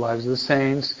 read the lives of the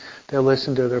saints, they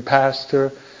listened to their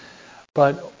pastor.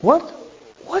 But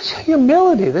what's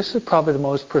humility? This is probably the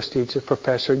most prestigious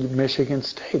professor in Michigan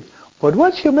State. But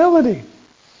what's humility?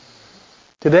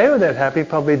 Today with that happy,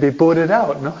 probably be booted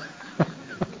out, no?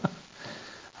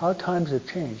 How times have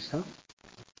changed, huh?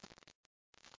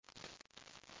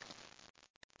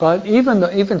 But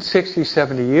even 60,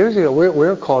 70 years ago,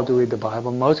 we're called to read the Bible.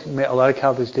 A lot of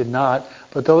Catholics did not,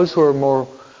 but those who were more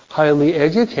highly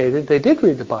educated, they did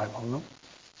read the Bible. No?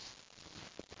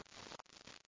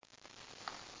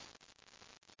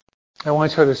 I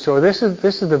once heard a story. This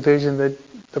is the vision that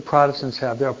the Protestants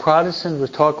have. There, a Protestant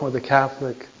was talking with a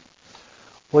Catholic.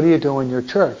 What do you do in your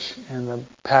church? And the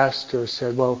pastor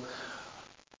said, well,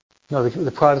 no, the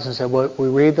Protestant said, well, we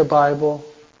read the Bible,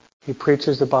 he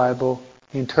preaches the Bible,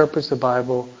 he interprets the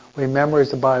Bible, we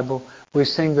memorize the Bible, we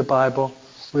sing the Bible,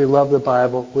 we love the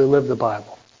Bible, we live the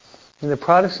Bible. And the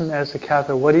Protestant asked the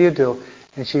Catholic, what do you do?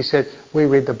 And she said, we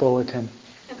read the bulletin.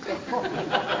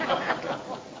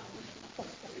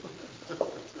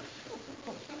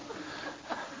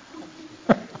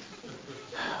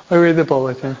 We read the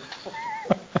bulletin.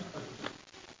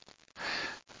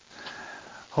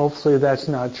 Hopefully that's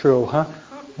not true, huh?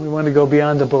 We want to go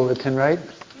beyond the bulletin, right?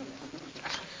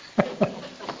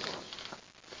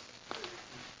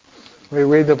 We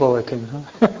read the bulletin,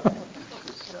 huh?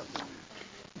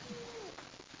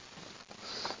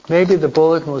 Maybe the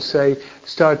bulletin will say,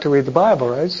 start to read the Bible,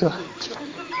 right? So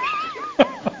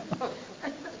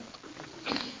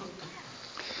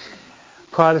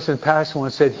Protestant pastor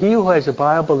once said, he who has a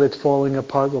Bible that's falling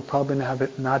apart will probably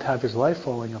not have his life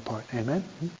falling apart. Amen?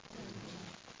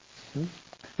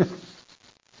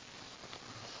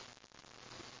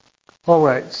 All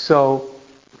right, so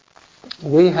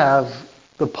we have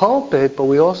the pulpit, but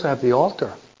we also have the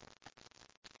altar.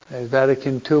 At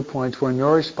Vatican II points, we're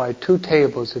nourished by two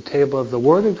tables, the table of the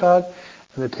Word of God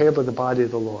and the table of the body of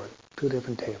the Lord. Two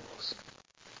different tables.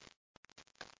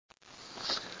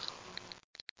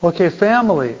 Okay,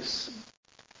 families.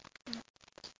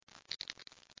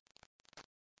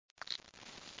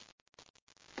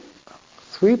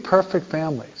 Three perfect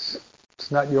families.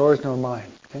 It's not yours nor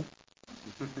mine. Okay?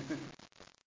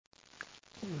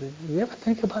 You ever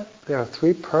think about it? There are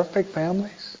three perfect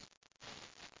families?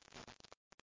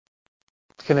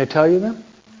 Can I tell you them?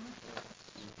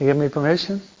 You give me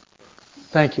permission?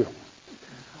 Thank you.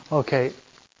 Okay.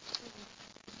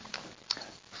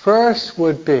 First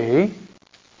would be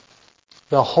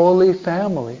the Holy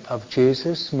Family of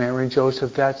Jesus, Mary, and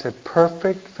Joseph. That's a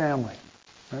perfect family.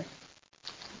 Right?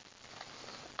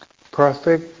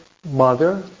 Perfect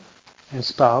mother and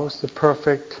spouse, the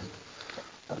perfect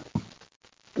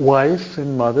wife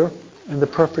and mother, and the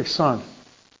perfect son.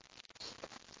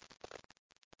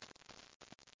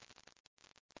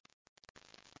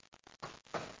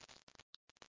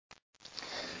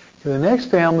 The next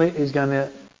family is going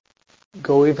to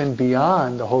go even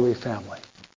beyond the Holy Family.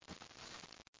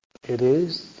 It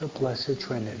is the Blessed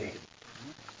Trinity.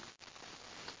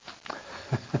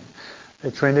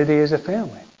 The Trinity is a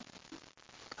family.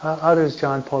 How does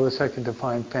John Paul II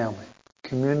define family?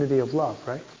 Community of love,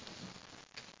 right?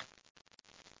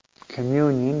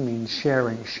 Communion means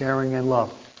sharing in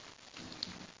love.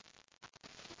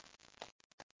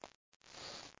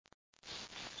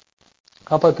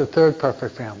 How about the third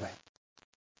perfect family?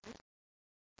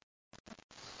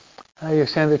 You're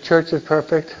saying the church is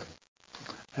perfect?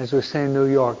 As we say in New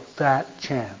York, fat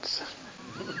chance.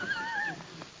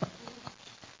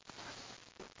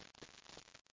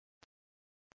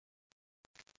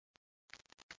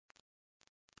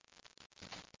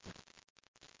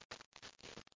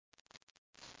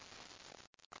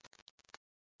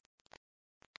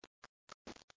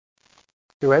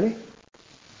 You ready?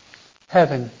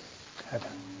 Heaven.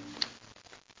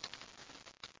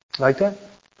 Like that?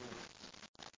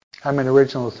 I'm an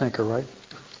original thinker, right?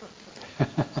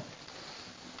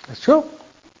 It's true.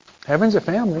 Heaven's a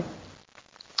family.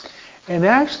 And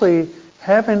actually,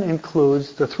 heaven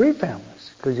includes the three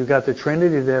families. Because you've got the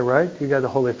Trinity there, right? You've got the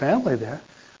Holy Family there.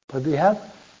 But you have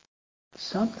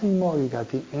something more. You've got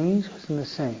the angels and the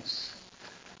saints.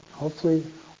 Hopefully,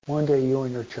 one day you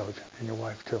and your children and your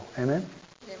wife too. Amen?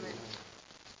 Amen.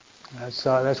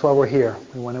 That's why we're here.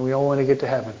 We all want to get to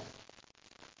heaven.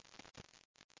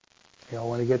 We all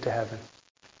want to get to heaven.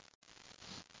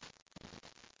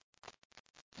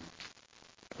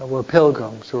 But we're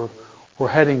pilgrims. We're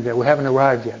heading there. We haven't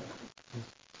arrived yet.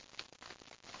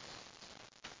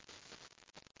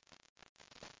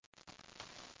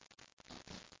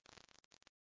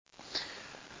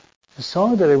 A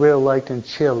song that I really liked in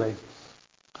Chile.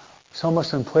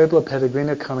 Somos un pueblo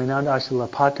peregrino caminando hacia la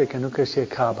patria que nunca se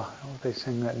acaba. I don't know if they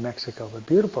sing that in Mexico, but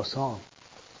beautiful song.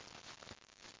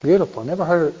 Beautiful. Never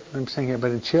heard them sing it,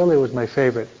 but in Chile it was my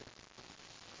favorite.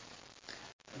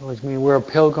 It was we're a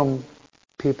pilgrim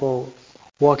people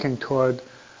walking toward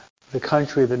the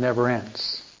country that never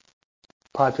ends.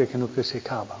 Patria que nunca se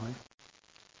acaba. Right?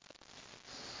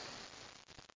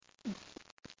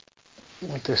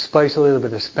 like to spice a little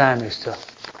bit of Spanish to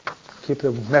keep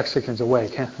the Mexicans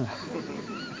awake. Huh?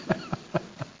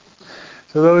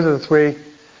 So those are the three.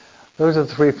 Those are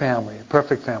the three family,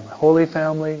 perfect family, Holy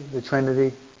Family, the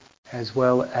Trinity, as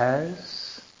well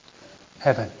as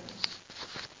heaven.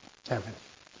 Heaven.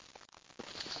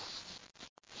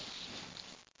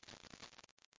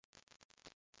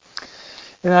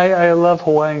 And I love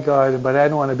Hawaiian Garden, but I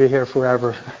don't want to be here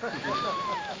forever.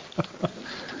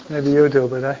 Maybe you do,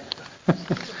 but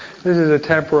this is a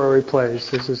temporary place.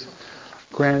 This is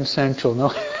Grand Central,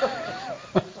 no?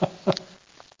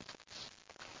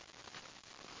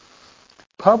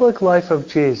 Public life of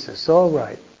Jesus. All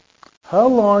right. How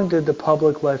long did the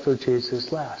public life of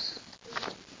Jesus last?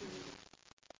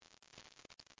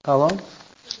 How long?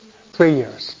 3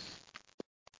 years.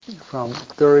 From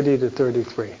 30 to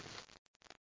 33.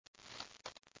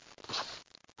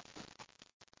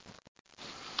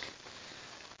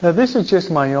 Now this is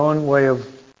just my own way of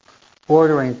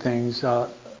ordering things,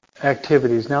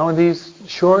 activities. Now in these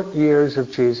short years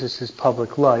of Jesus'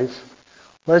 public life,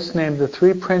 let's name the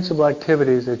three principal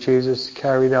activities that Jesus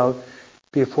carried out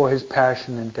before his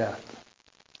passion and death.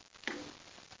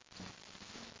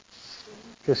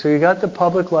 Okay, so you got the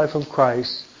public life of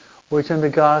Christ, which in the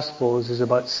Gospels is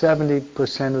about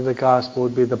 70% of the Gospel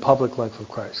would be the public life of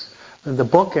Christ. In the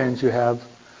bookends you have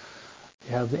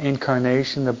the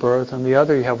incarnation, the birth, and the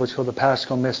other you have what's called the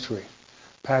Paschal Mystery,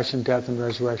 passion, death, and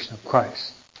resurrection of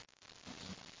Christ.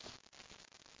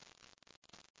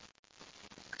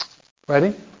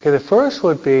 Ready? Okay, the first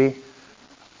would be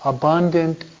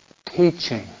abundant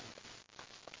teaching.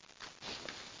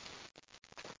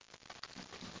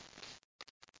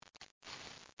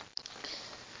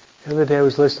 The other day I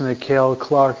was listening to Cale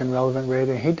Clark in Relevant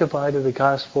Radio. He divided the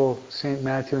Gospel of St.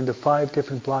 Matthew into 5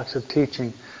 different blocks of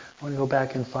teaching. I want to go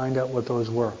back and find out what those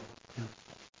were. Yeah.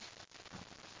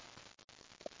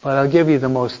 But I'll give you the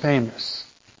most famous.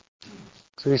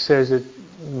 So he says that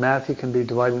Matthew can be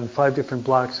divided into 5 different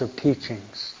blocks of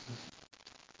teachings.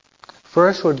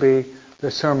 First would be the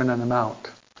Sermon on the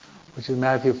Mount, which is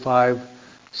Matthew 5,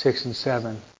 6, and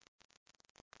 7.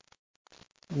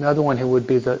 Another one here would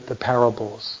be the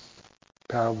parables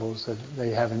that they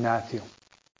have in Matthew.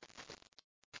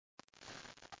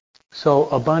 So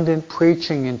abundant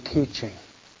preaching and teaching.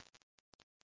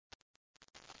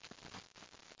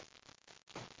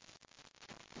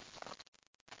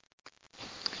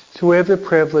 So we have the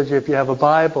privilege, if you have a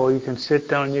Bible, you can sit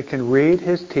down, you can read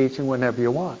his teaching whenever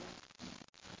you want.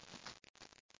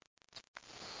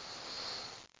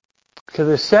 So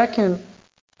the second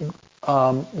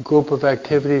group of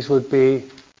activities would be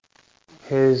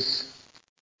his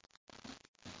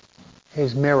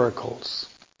miracles.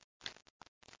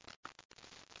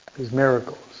 His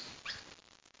miracles.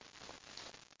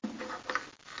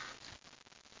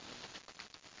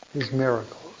 His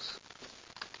miracles.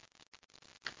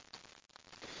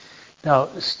 Now,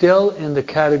 still in the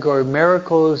category of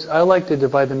miracles, I like to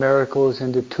divide the miracles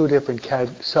into 2 different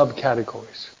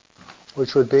subcategories,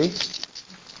 which would be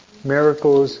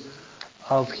miracles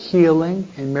of healing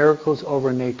and miracles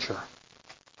over nature.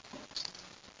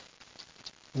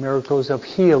 Miracles of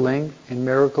healing and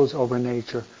miracles over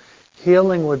nature.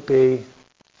 Healing would be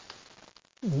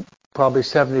probably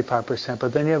 75%,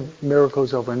 but then you have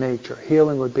miracles over nature.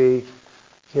 Healing would be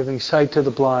giving sight to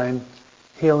the blind,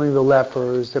 healing the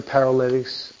lepers, the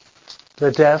paralytics,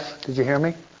 the deaf. Did you hear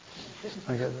me?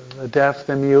 Okay. The deaf,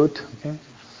 the mute. Okay.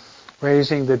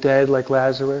 Raising the dead like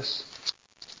Lazarus.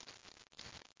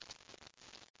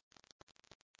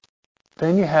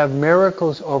 Then you have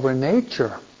miracles over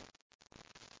nature.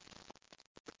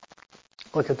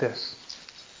 Look at this.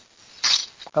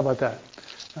 How about that?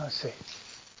 Now, let's see.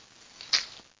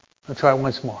 I'll try it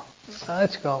once more.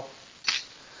 Let's go.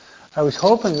 I was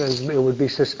hoping it would be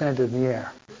suspended in the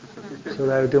air, so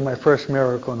that I would do my first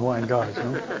miracle in Hawaiian Gods. You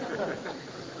know?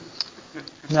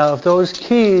 Now, if those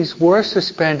keys were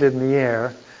suspended in the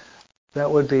air, that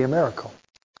would be a miracle.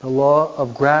 The law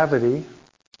of gravity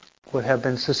would have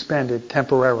been suspended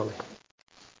temporarily.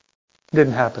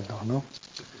 Didn't happen though, no?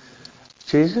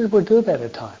 Jesus would do that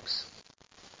at times.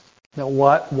 Now,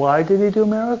 why did he do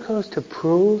miracles? To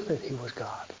prove that he was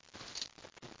God.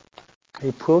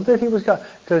 He proved that he was God.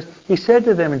 Because he said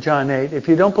to them in John 8, if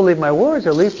you don't believe my words,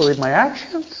 at least believe my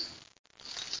actions.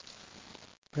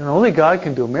 And only God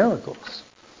can do miracles.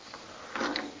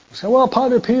 You say, well,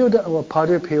 Padre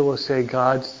Pio will say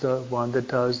God's the one that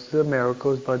does the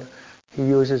miracles, but he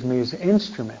uses me as an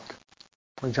instrument.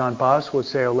 Or John Bosco would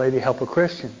say, Our Lady help the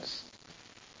Christians.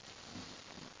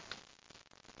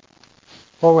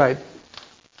 All right.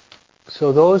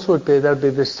 So that would be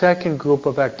the second group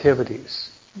of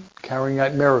activities, carrying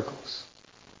out miracles.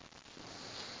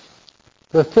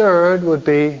 The third would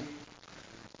be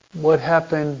what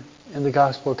happened in the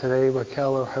gospel today,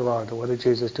 Raquel or Gerardo. What did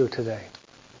Jesus do today?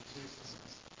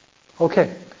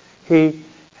 Okay. He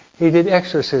did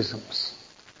exorcisms.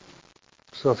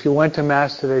 So if you went to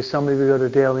Mass today, somebody would go to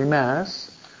daily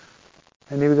Mass.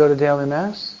 Any of you go to daily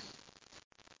Mass?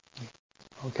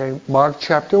 Okay, Mark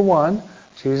chapter 1.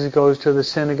 Jesus goes to the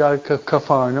synagogue of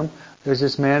Capharnaum. There's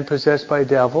this man possessed by a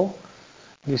devil.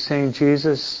 He's saying,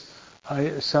 Jesus,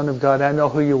 Son of God, I know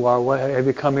who you are. What, have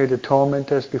you come here to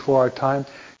torment us before our time?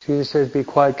 Jesus says, be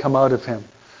quiet, come out of him.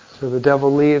 So the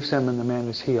devil leaves him and the man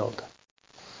is healed.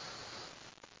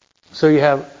 So you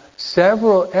have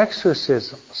several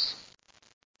exorcisms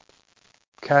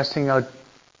casting out.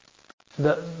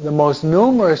 The most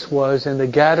numerous was in the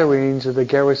Gadarenes or the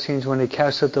Gerasenes when they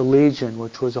cast out the legion,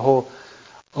 which was a whole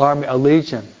army, a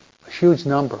legion, a huge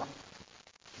number.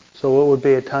 So it would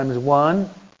be at times one,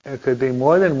 it could be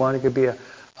more than one, it could be a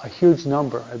huge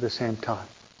number at the same time.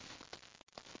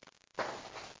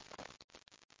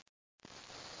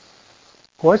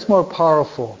 What's more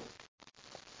powerful?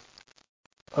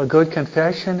 A good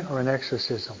confession or an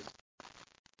exorcism?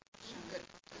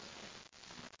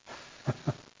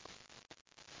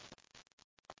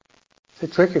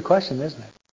 It's a tricky question, isn't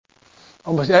it?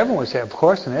 Almost everyone would say, of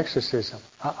course, an exorcism.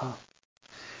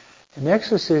 An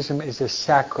exorcism is a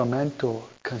sacramental.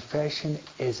 Confession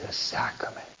is a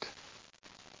sacrament.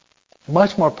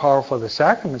 Much more powerful the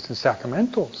sacraments than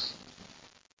sacramentals.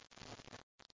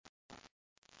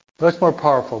 What's more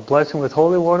powerful, blessing with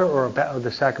holy water or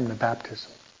the sacrament of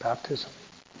baptism? Baptism.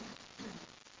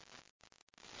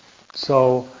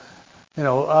 So,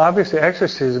 obviously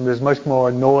exorcism is much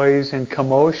more noise and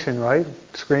commotion, right?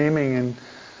 Screaming and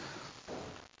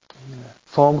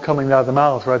foam coming out of the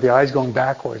mouth, right? The eyes going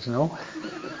backwards, the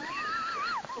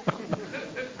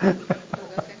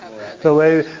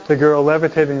girl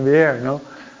levitating in the air,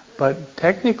 But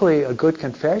technically, a good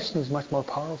confession is much more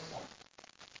powerful.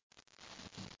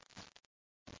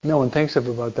 No one thinks of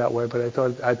it about that way, but I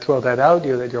thought I'd throw that out to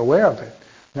you that you're aware of it.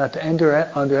 Not to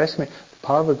underestimate the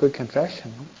power of a good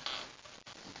confession.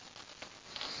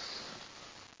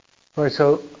 Right,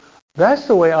 so that's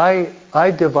the way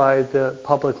I divide the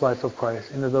public life of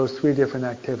Christ into those three different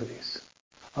activities.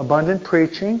 Abundant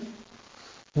preaching,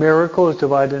 miracles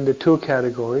divided into two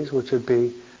categories, which would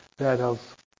be that of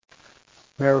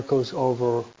miracles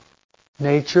over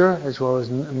nature as well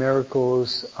as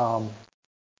miracles of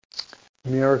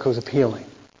healing.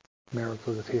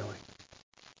 Miracles of healing.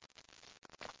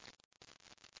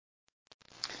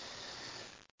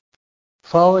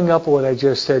 Following up on what I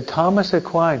just said, Thomas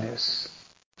Aquinas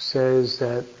says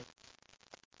that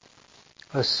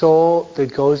a soul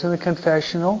that goes in the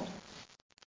confessional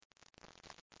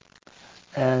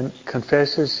and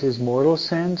confesses his mortal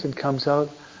sins and comes out,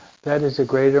 that is a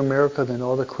greater miracle than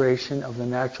all the creation of the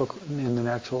natural in the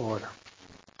natural order,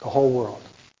 the whole world.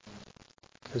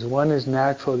 Because one is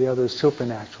natural, the other is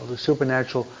supernatural. The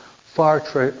supernatural far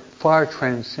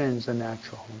transcends the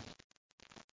natural.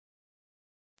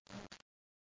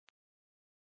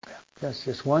 Yes,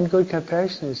 just one good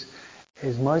confession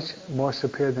is much more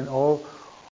superior than all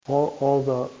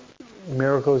the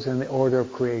miracles in the order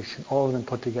of creation, all of them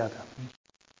put together.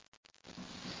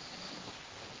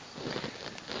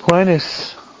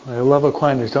 Aquinas, I love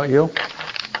Aquinas, don't you?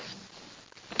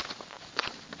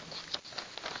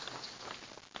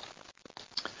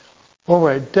 All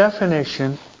right,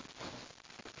 definition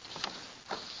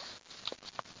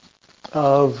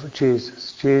of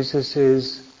Jesus. Jesus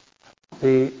is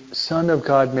the Son of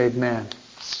God made man.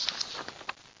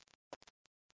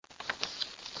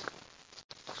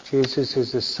 Jesus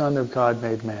is the Son of God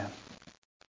made man.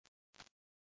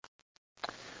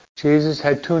 Jesus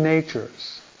had two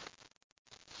natures.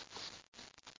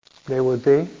 They would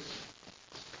be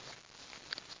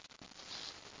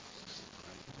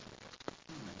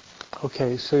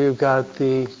okay, so you've got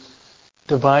the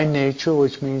divine nature,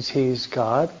 which means he's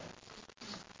God,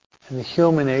 and the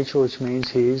human nature, which means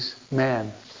he's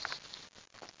man.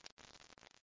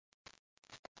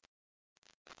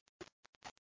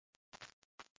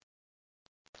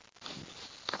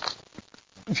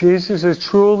 Jesus is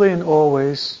truly and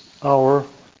always our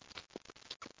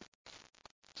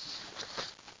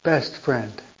best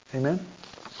friend. Amen?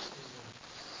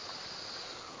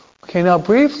 Okay, now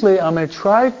briefly, I'm going to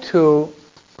try to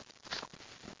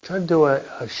do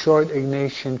a short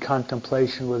Ignatian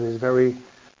contemplation with this very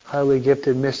highly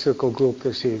gifted mystical group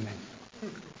this evening.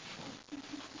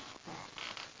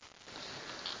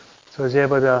 So I was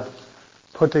able to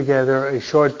put together a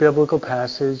short biblical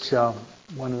passage,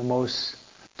 one of the most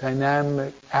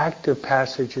dynamic, active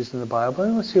passages in the Bible,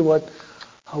 and let's see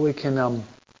how we can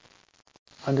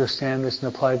understand this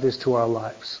and apply this to our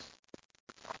lives.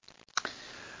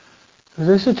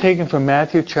 This is taken from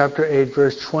Matthew chapter 8,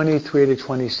 verse 23 to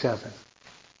 27.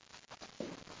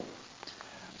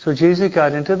 So Jesus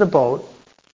got into the boat,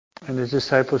 and his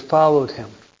disciples followed him.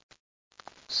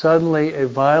 Suddenly a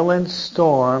violent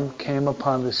storm came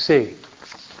upon the sea,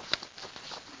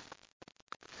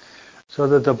 so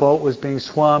that the boat was being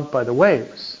swamped by the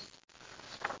waves.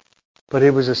 But he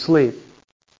was asleep.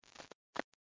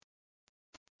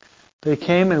 They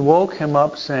came and woke him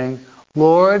up, saying,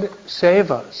 "Lord,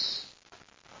 save us.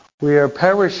 We are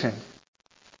perishing."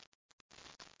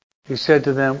 He said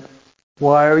to them,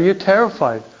 "Why are you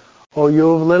terrified, O you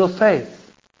of little faith?"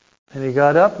 And he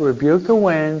got up, rebuked the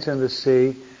winds and the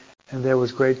sea, and there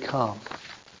was great calm.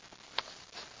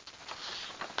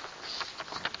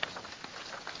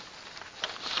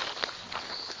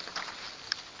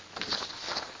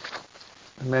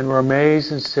 The men were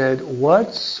amazed and said,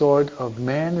 "What sort of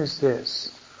man is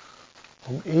this,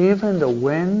 whom even the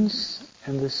winds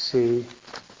and the sea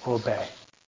obey?"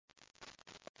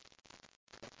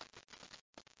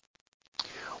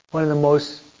 One of the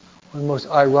most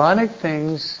ironic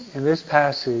things in this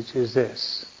passage is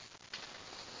this.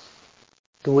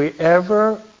 Do we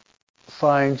ever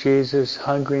find Jesus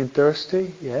hungry and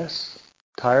thirsty? Yes.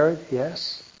 Tired?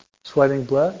 Yes. Sweating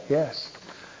blood? Yes.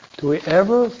 Do we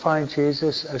ever find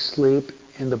Jesus asleep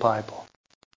in the Bible?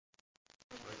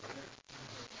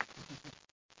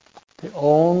 The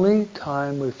only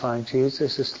time we find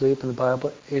Jesus asleep in the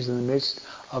Bible is in the midst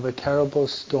of a terrible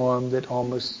storm that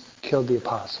almost killed the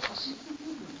apostles.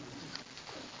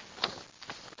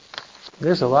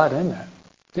 There's a lot in that.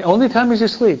 The only time he's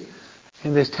asleep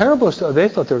in this terrible storm, they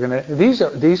thought they were going to.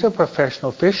 These are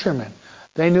professional fishermen.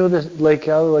 They knew the Lake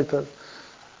Galilee like the.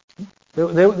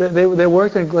 They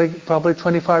worked in Lake probably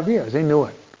 25 years. They knew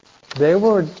it. They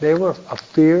were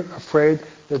afraid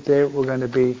that they were going to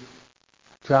be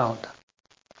drowned.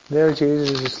 There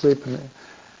Jesus is asleep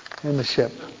in the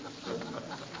ship.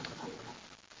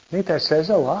 I think that says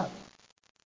a lot.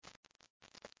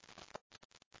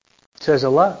 It says a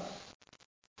lot.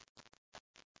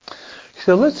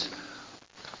 So let's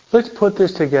put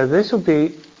this together. This will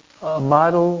be a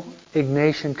model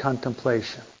Ignatian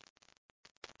contemplation.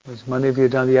 As many of you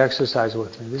have done the exercise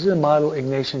with me. This is a model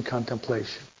Ignatian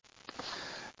contemplation,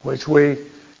 which we're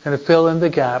going to fill in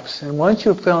the gaps. And once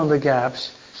you fill in the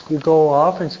gaps, you go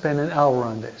off and spend an hour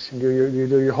on this, and you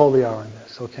do your holy hour on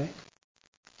this. Okay?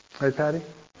 Right, Patty?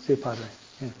 See, Padre.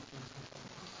 Yeah.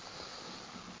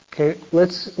 Okay.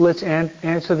 Let's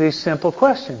answer these simple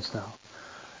questions now.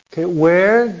 Okay.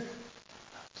 Where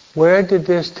did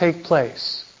this take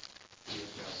place?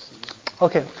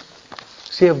 Okay.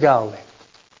 Sea of Galilee.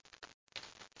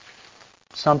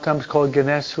 Sometimes called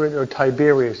Gennesaret or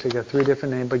Tiberias. They got three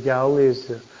different names, but Galilee is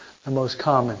the most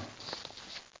common.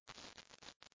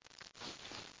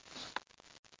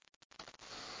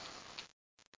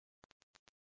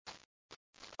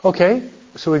 Okay,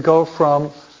 so we go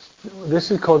from,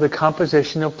 this is called the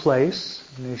compositional place.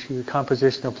 And the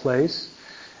compositional place,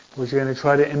 which you're going to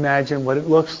try to imagine what it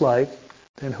looks like,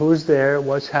 then who's there,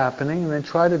 what's happening, and then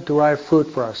try to derive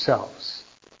fruit for ourselves.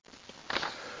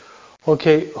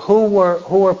 Okay, who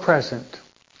were present?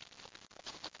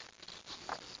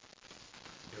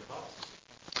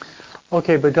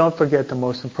 Okay, but don't forget the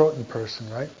most important person,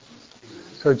 right?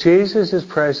 So Jesus is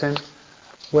present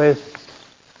with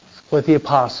the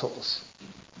apostles.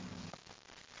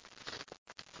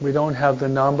 We don't have the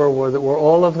number. Were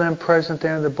all of them present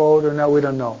there in the boat or no? We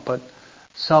don't know. But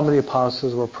some of the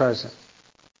apostles were present.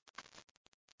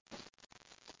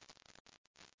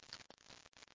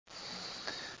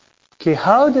 Okay,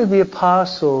 how did the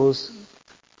apostles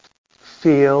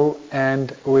feel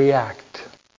and react?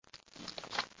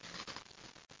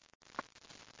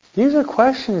 These are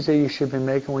questions that you should be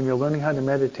making when you're learning how to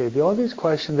meditate. All these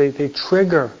questions, they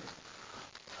trigger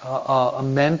a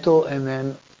mental and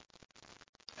then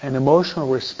an emotional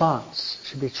response. It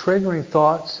should be triggering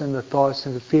thoughts, and the thoughts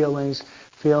into feelings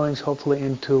hopefully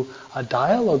into a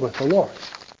dialogue with the Lord.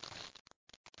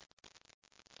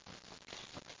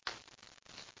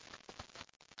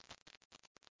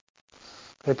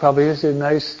 It probably is a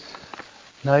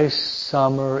nice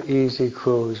summer easy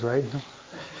cruise, right?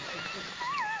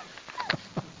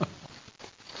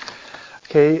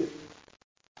 Okay.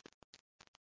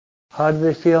 How did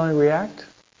they feel and react?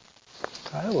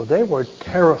 Well, they were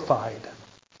terrified.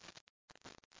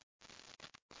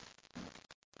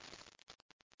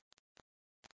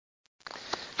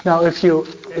 Now, if you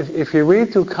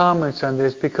read through comments on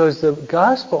this, because the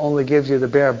gospel only gives you the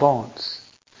bare bones.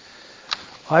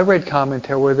 I read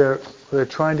commentary where they're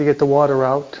trying to get the water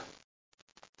out,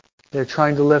 They're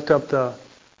trying to lift up the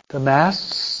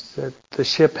masts that the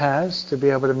ship has to be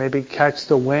able to maybe catch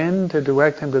the wind to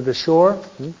direct him to the shore.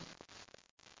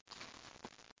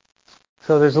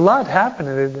 So there's a lot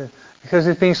happening because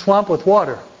it's being swamped with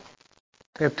water.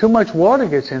 If too much water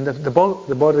gets in, the boat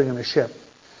is going to ship.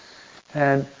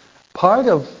 And part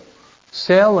of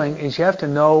sailing is you have to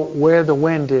know where the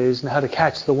wind is and how to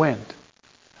catch the wind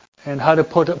and how to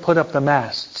put up the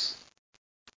masts.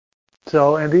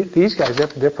 So, and these guys,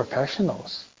 they're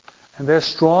professionals. And they're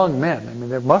strong men. I mean,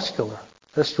 they're muscular.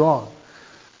 They're strong.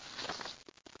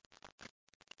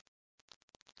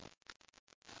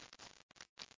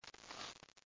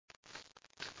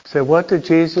 So what did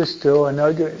Jesus do? I know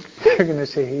you're going to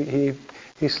say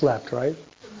he slept, right?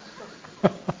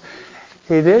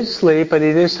 He did sleep, but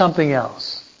he did something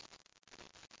else.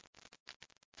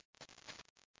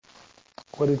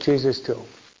 What did Jesus do?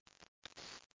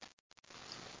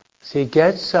 So he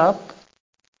gets up,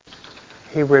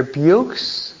 he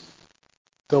rebukes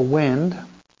the wind,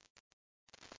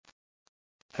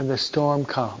 and the storm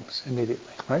calms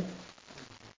immediately, right?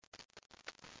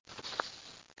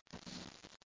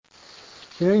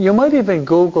 You might even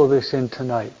Google this in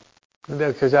tonight,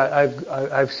 because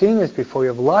I've seen this before. You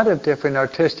have a lot of different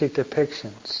artistic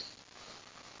depictions.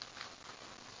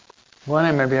 One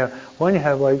I remember, one you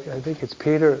have like, I think it's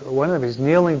Peter, one of them is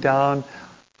kneeling down,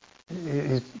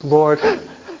 he's, Lord,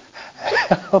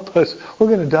 help us, we're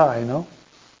going to die, you know.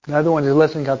 Another one is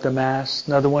lifting up the mast,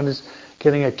 another one is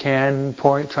getting a can,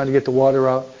 trying to get the water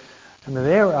out. And when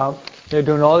they're out, they're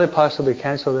doing all they possibly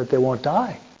can so that they won't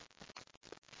die.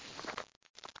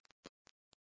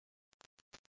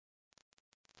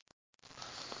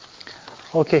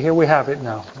 Okay, here we have it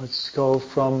now. Let's go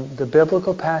from the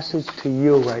biblical passage to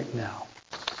you right now.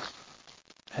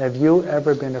 Have you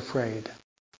ever been afraid?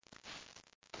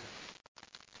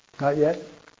 Not yet?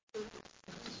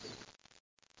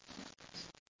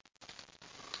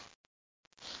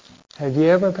 Have you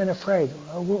ever been afraid?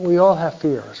 We all have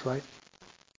fears, right?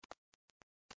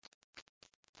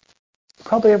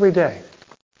 Probably every day.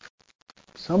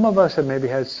 Some of us have maybe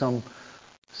had some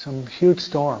huge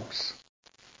storms.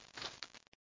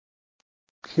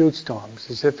 Huge storms.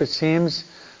 As if it seems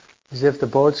as if the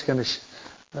boat's going to...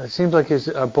 it seems like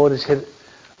a boat is hit,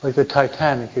 like the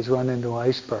Titanic has run into an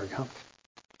iceberg, huh?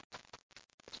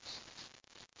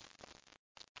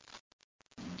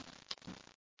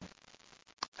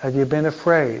 Have you been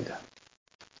afraid?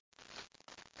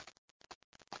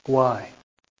 Why?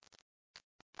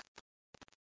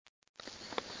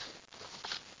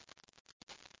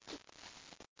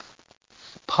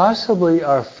 Possibly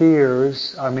our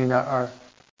fears,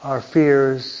 our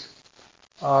fears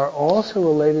are also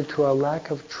related to our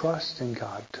lack of trust in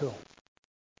God too.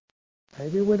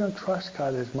 Maybe we don't trust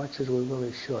God as much as we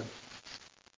really should.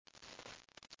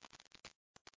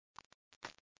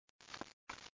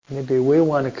 Maybe we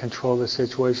want to control the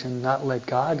situation, not let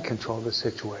God control the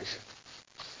situation.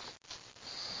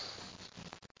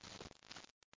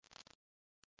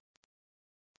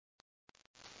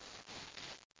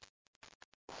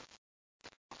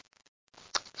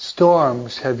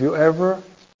 Storms. Have you ever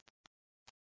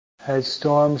had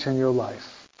storms in your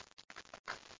life?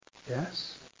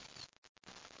 Yes?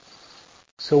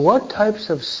 So what types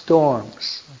of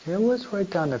storms? Okay, let's write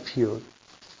down a few.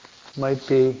 Might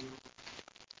be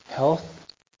health.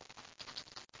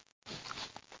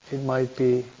 It might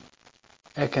be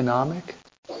economic.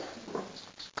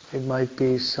 It might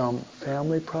be some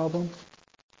family problem.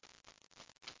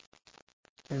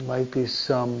 It might be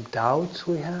some doubts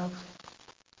we have.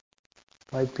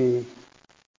 It might be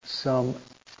some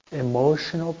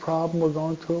emotional problem we're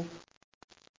going through.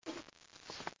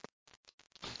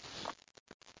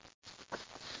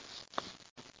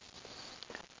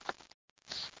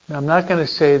 Now, I'm not going to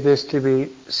say this to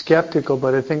be skeptical,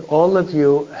 but I think all of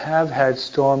you have had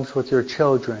storms with your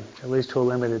children, at least to a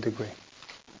limited degree.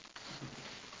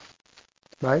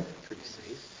 Right? Pretty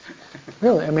safe.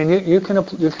 Really, I mean, you can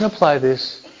apply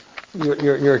this.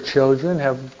 Your children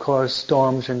have caused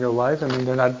storms in your life. I mean,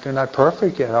 they're not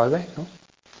perfect yet, are they? No?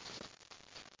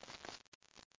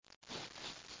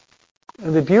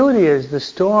 And the beauty is, the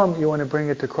storm, you want to bring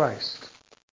it to Christ.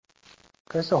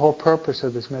 That's the whole purpose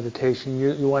of this meditation.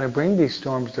 You want to bring these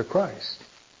storms to Christ.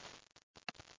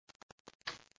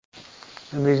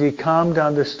 And as He calmed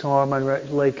down the storm on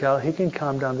Lake El, He can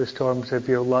calm down the storms in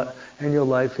your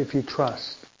life if you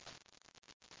trust.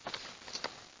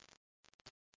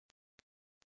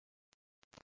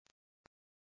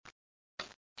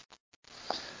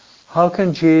 How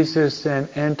can Jesus then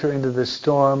enter into the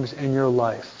storms in your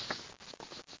life?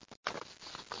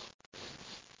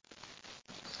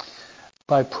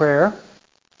 By prayer,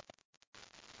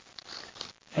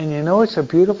 And you know it's a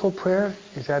beautiful prayer?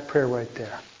 Is that prayer right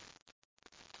there.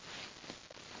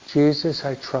 Jesus,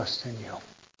 I trust in you.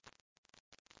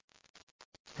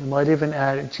 You might even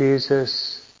add,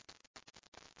 Jesus,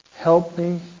 help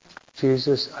me.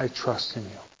 Jesus, I trust in you.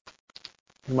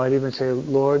 You might even say,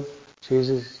 Lord,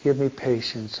 Jesus, give me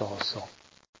patience also.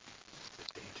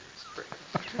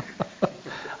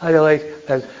 I like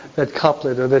that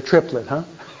couplet or the triplet, huh?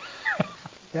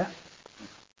 Yeah?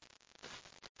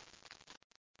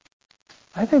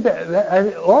 I think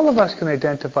that all of us can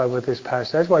identify with this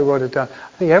passage. That's why I wrote it down.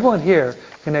 I think everyone here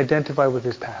can identify with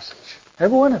this passage.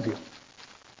 Every one of you.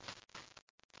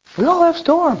 We all have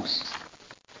storms.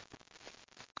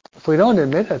 If we don't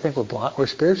admit it, I think we're blind. We're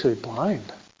spiritually blind.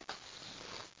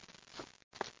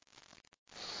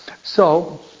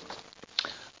 So,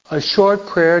 a short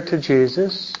prayer to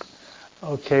Jesus.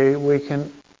 Okay, we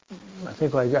can, I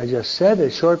think like I just said,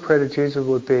 a short prayer to Jesus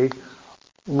would be,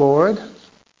 Lord,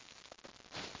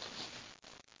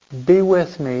 be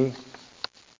with me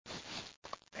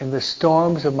in the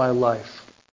storms of my life.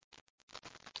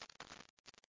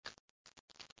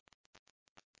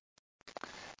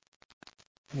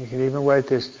 You can even write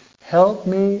this, help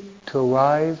me to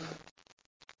arrive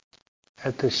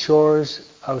at the shores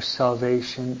of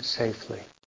salvation safely.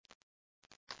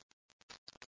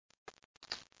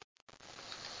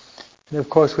 And of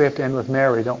course we have to end with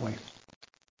Mary, don't we?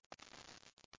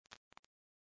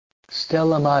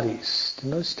 Stella Maris. Do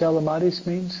you know what Stella Maris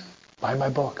means? Buy my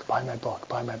book, buy my book,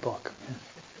 buy my book.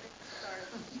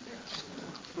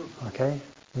 Okay?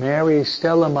 Mary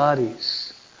Stella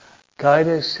Maris. Guide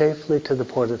us safely to the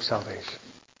port of salvation.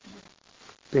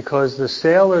 Because the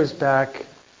sailors back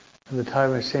in the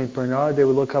time of St. Bernard, they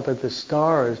would look up at the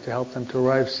stars to help them to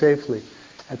arrive safely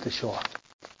at the shore.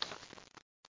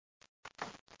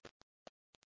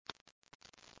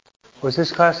 Was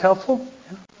this class helpful?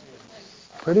 Yeah.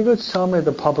 Pretty good summary of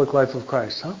the public life of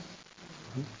Christ, huh?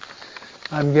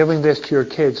 I'm giving this to your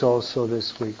kids also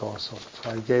this week also. So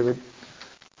I gave it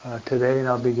today and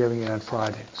I'll be giving it on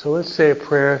Friday. So let's say a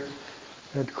prayer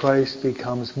that Christ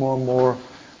becomes more and more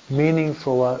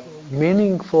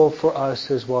meaningful for us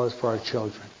as well as for our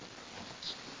children.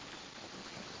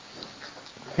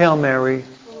 Hail Mary,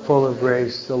 full of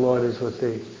grace, the Lord is with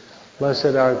thee.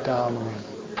 Blessed art thou among women.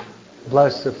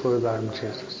 Blessed the fruit of thy womb,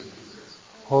 Jesus.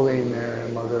 Holy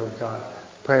Mary, Mother of God,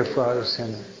 pray for us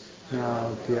sinners,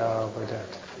 now at the hour of our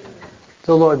death.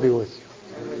 The Lord be with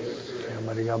you.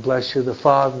 Almighty God bless you, the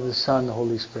Father, the Son, the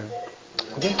Holy Spirit.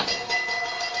 Okay?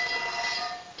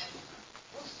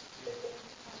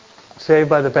 Saved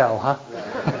by the bell, huh?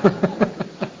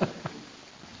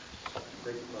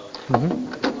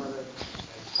 Mm-hmm.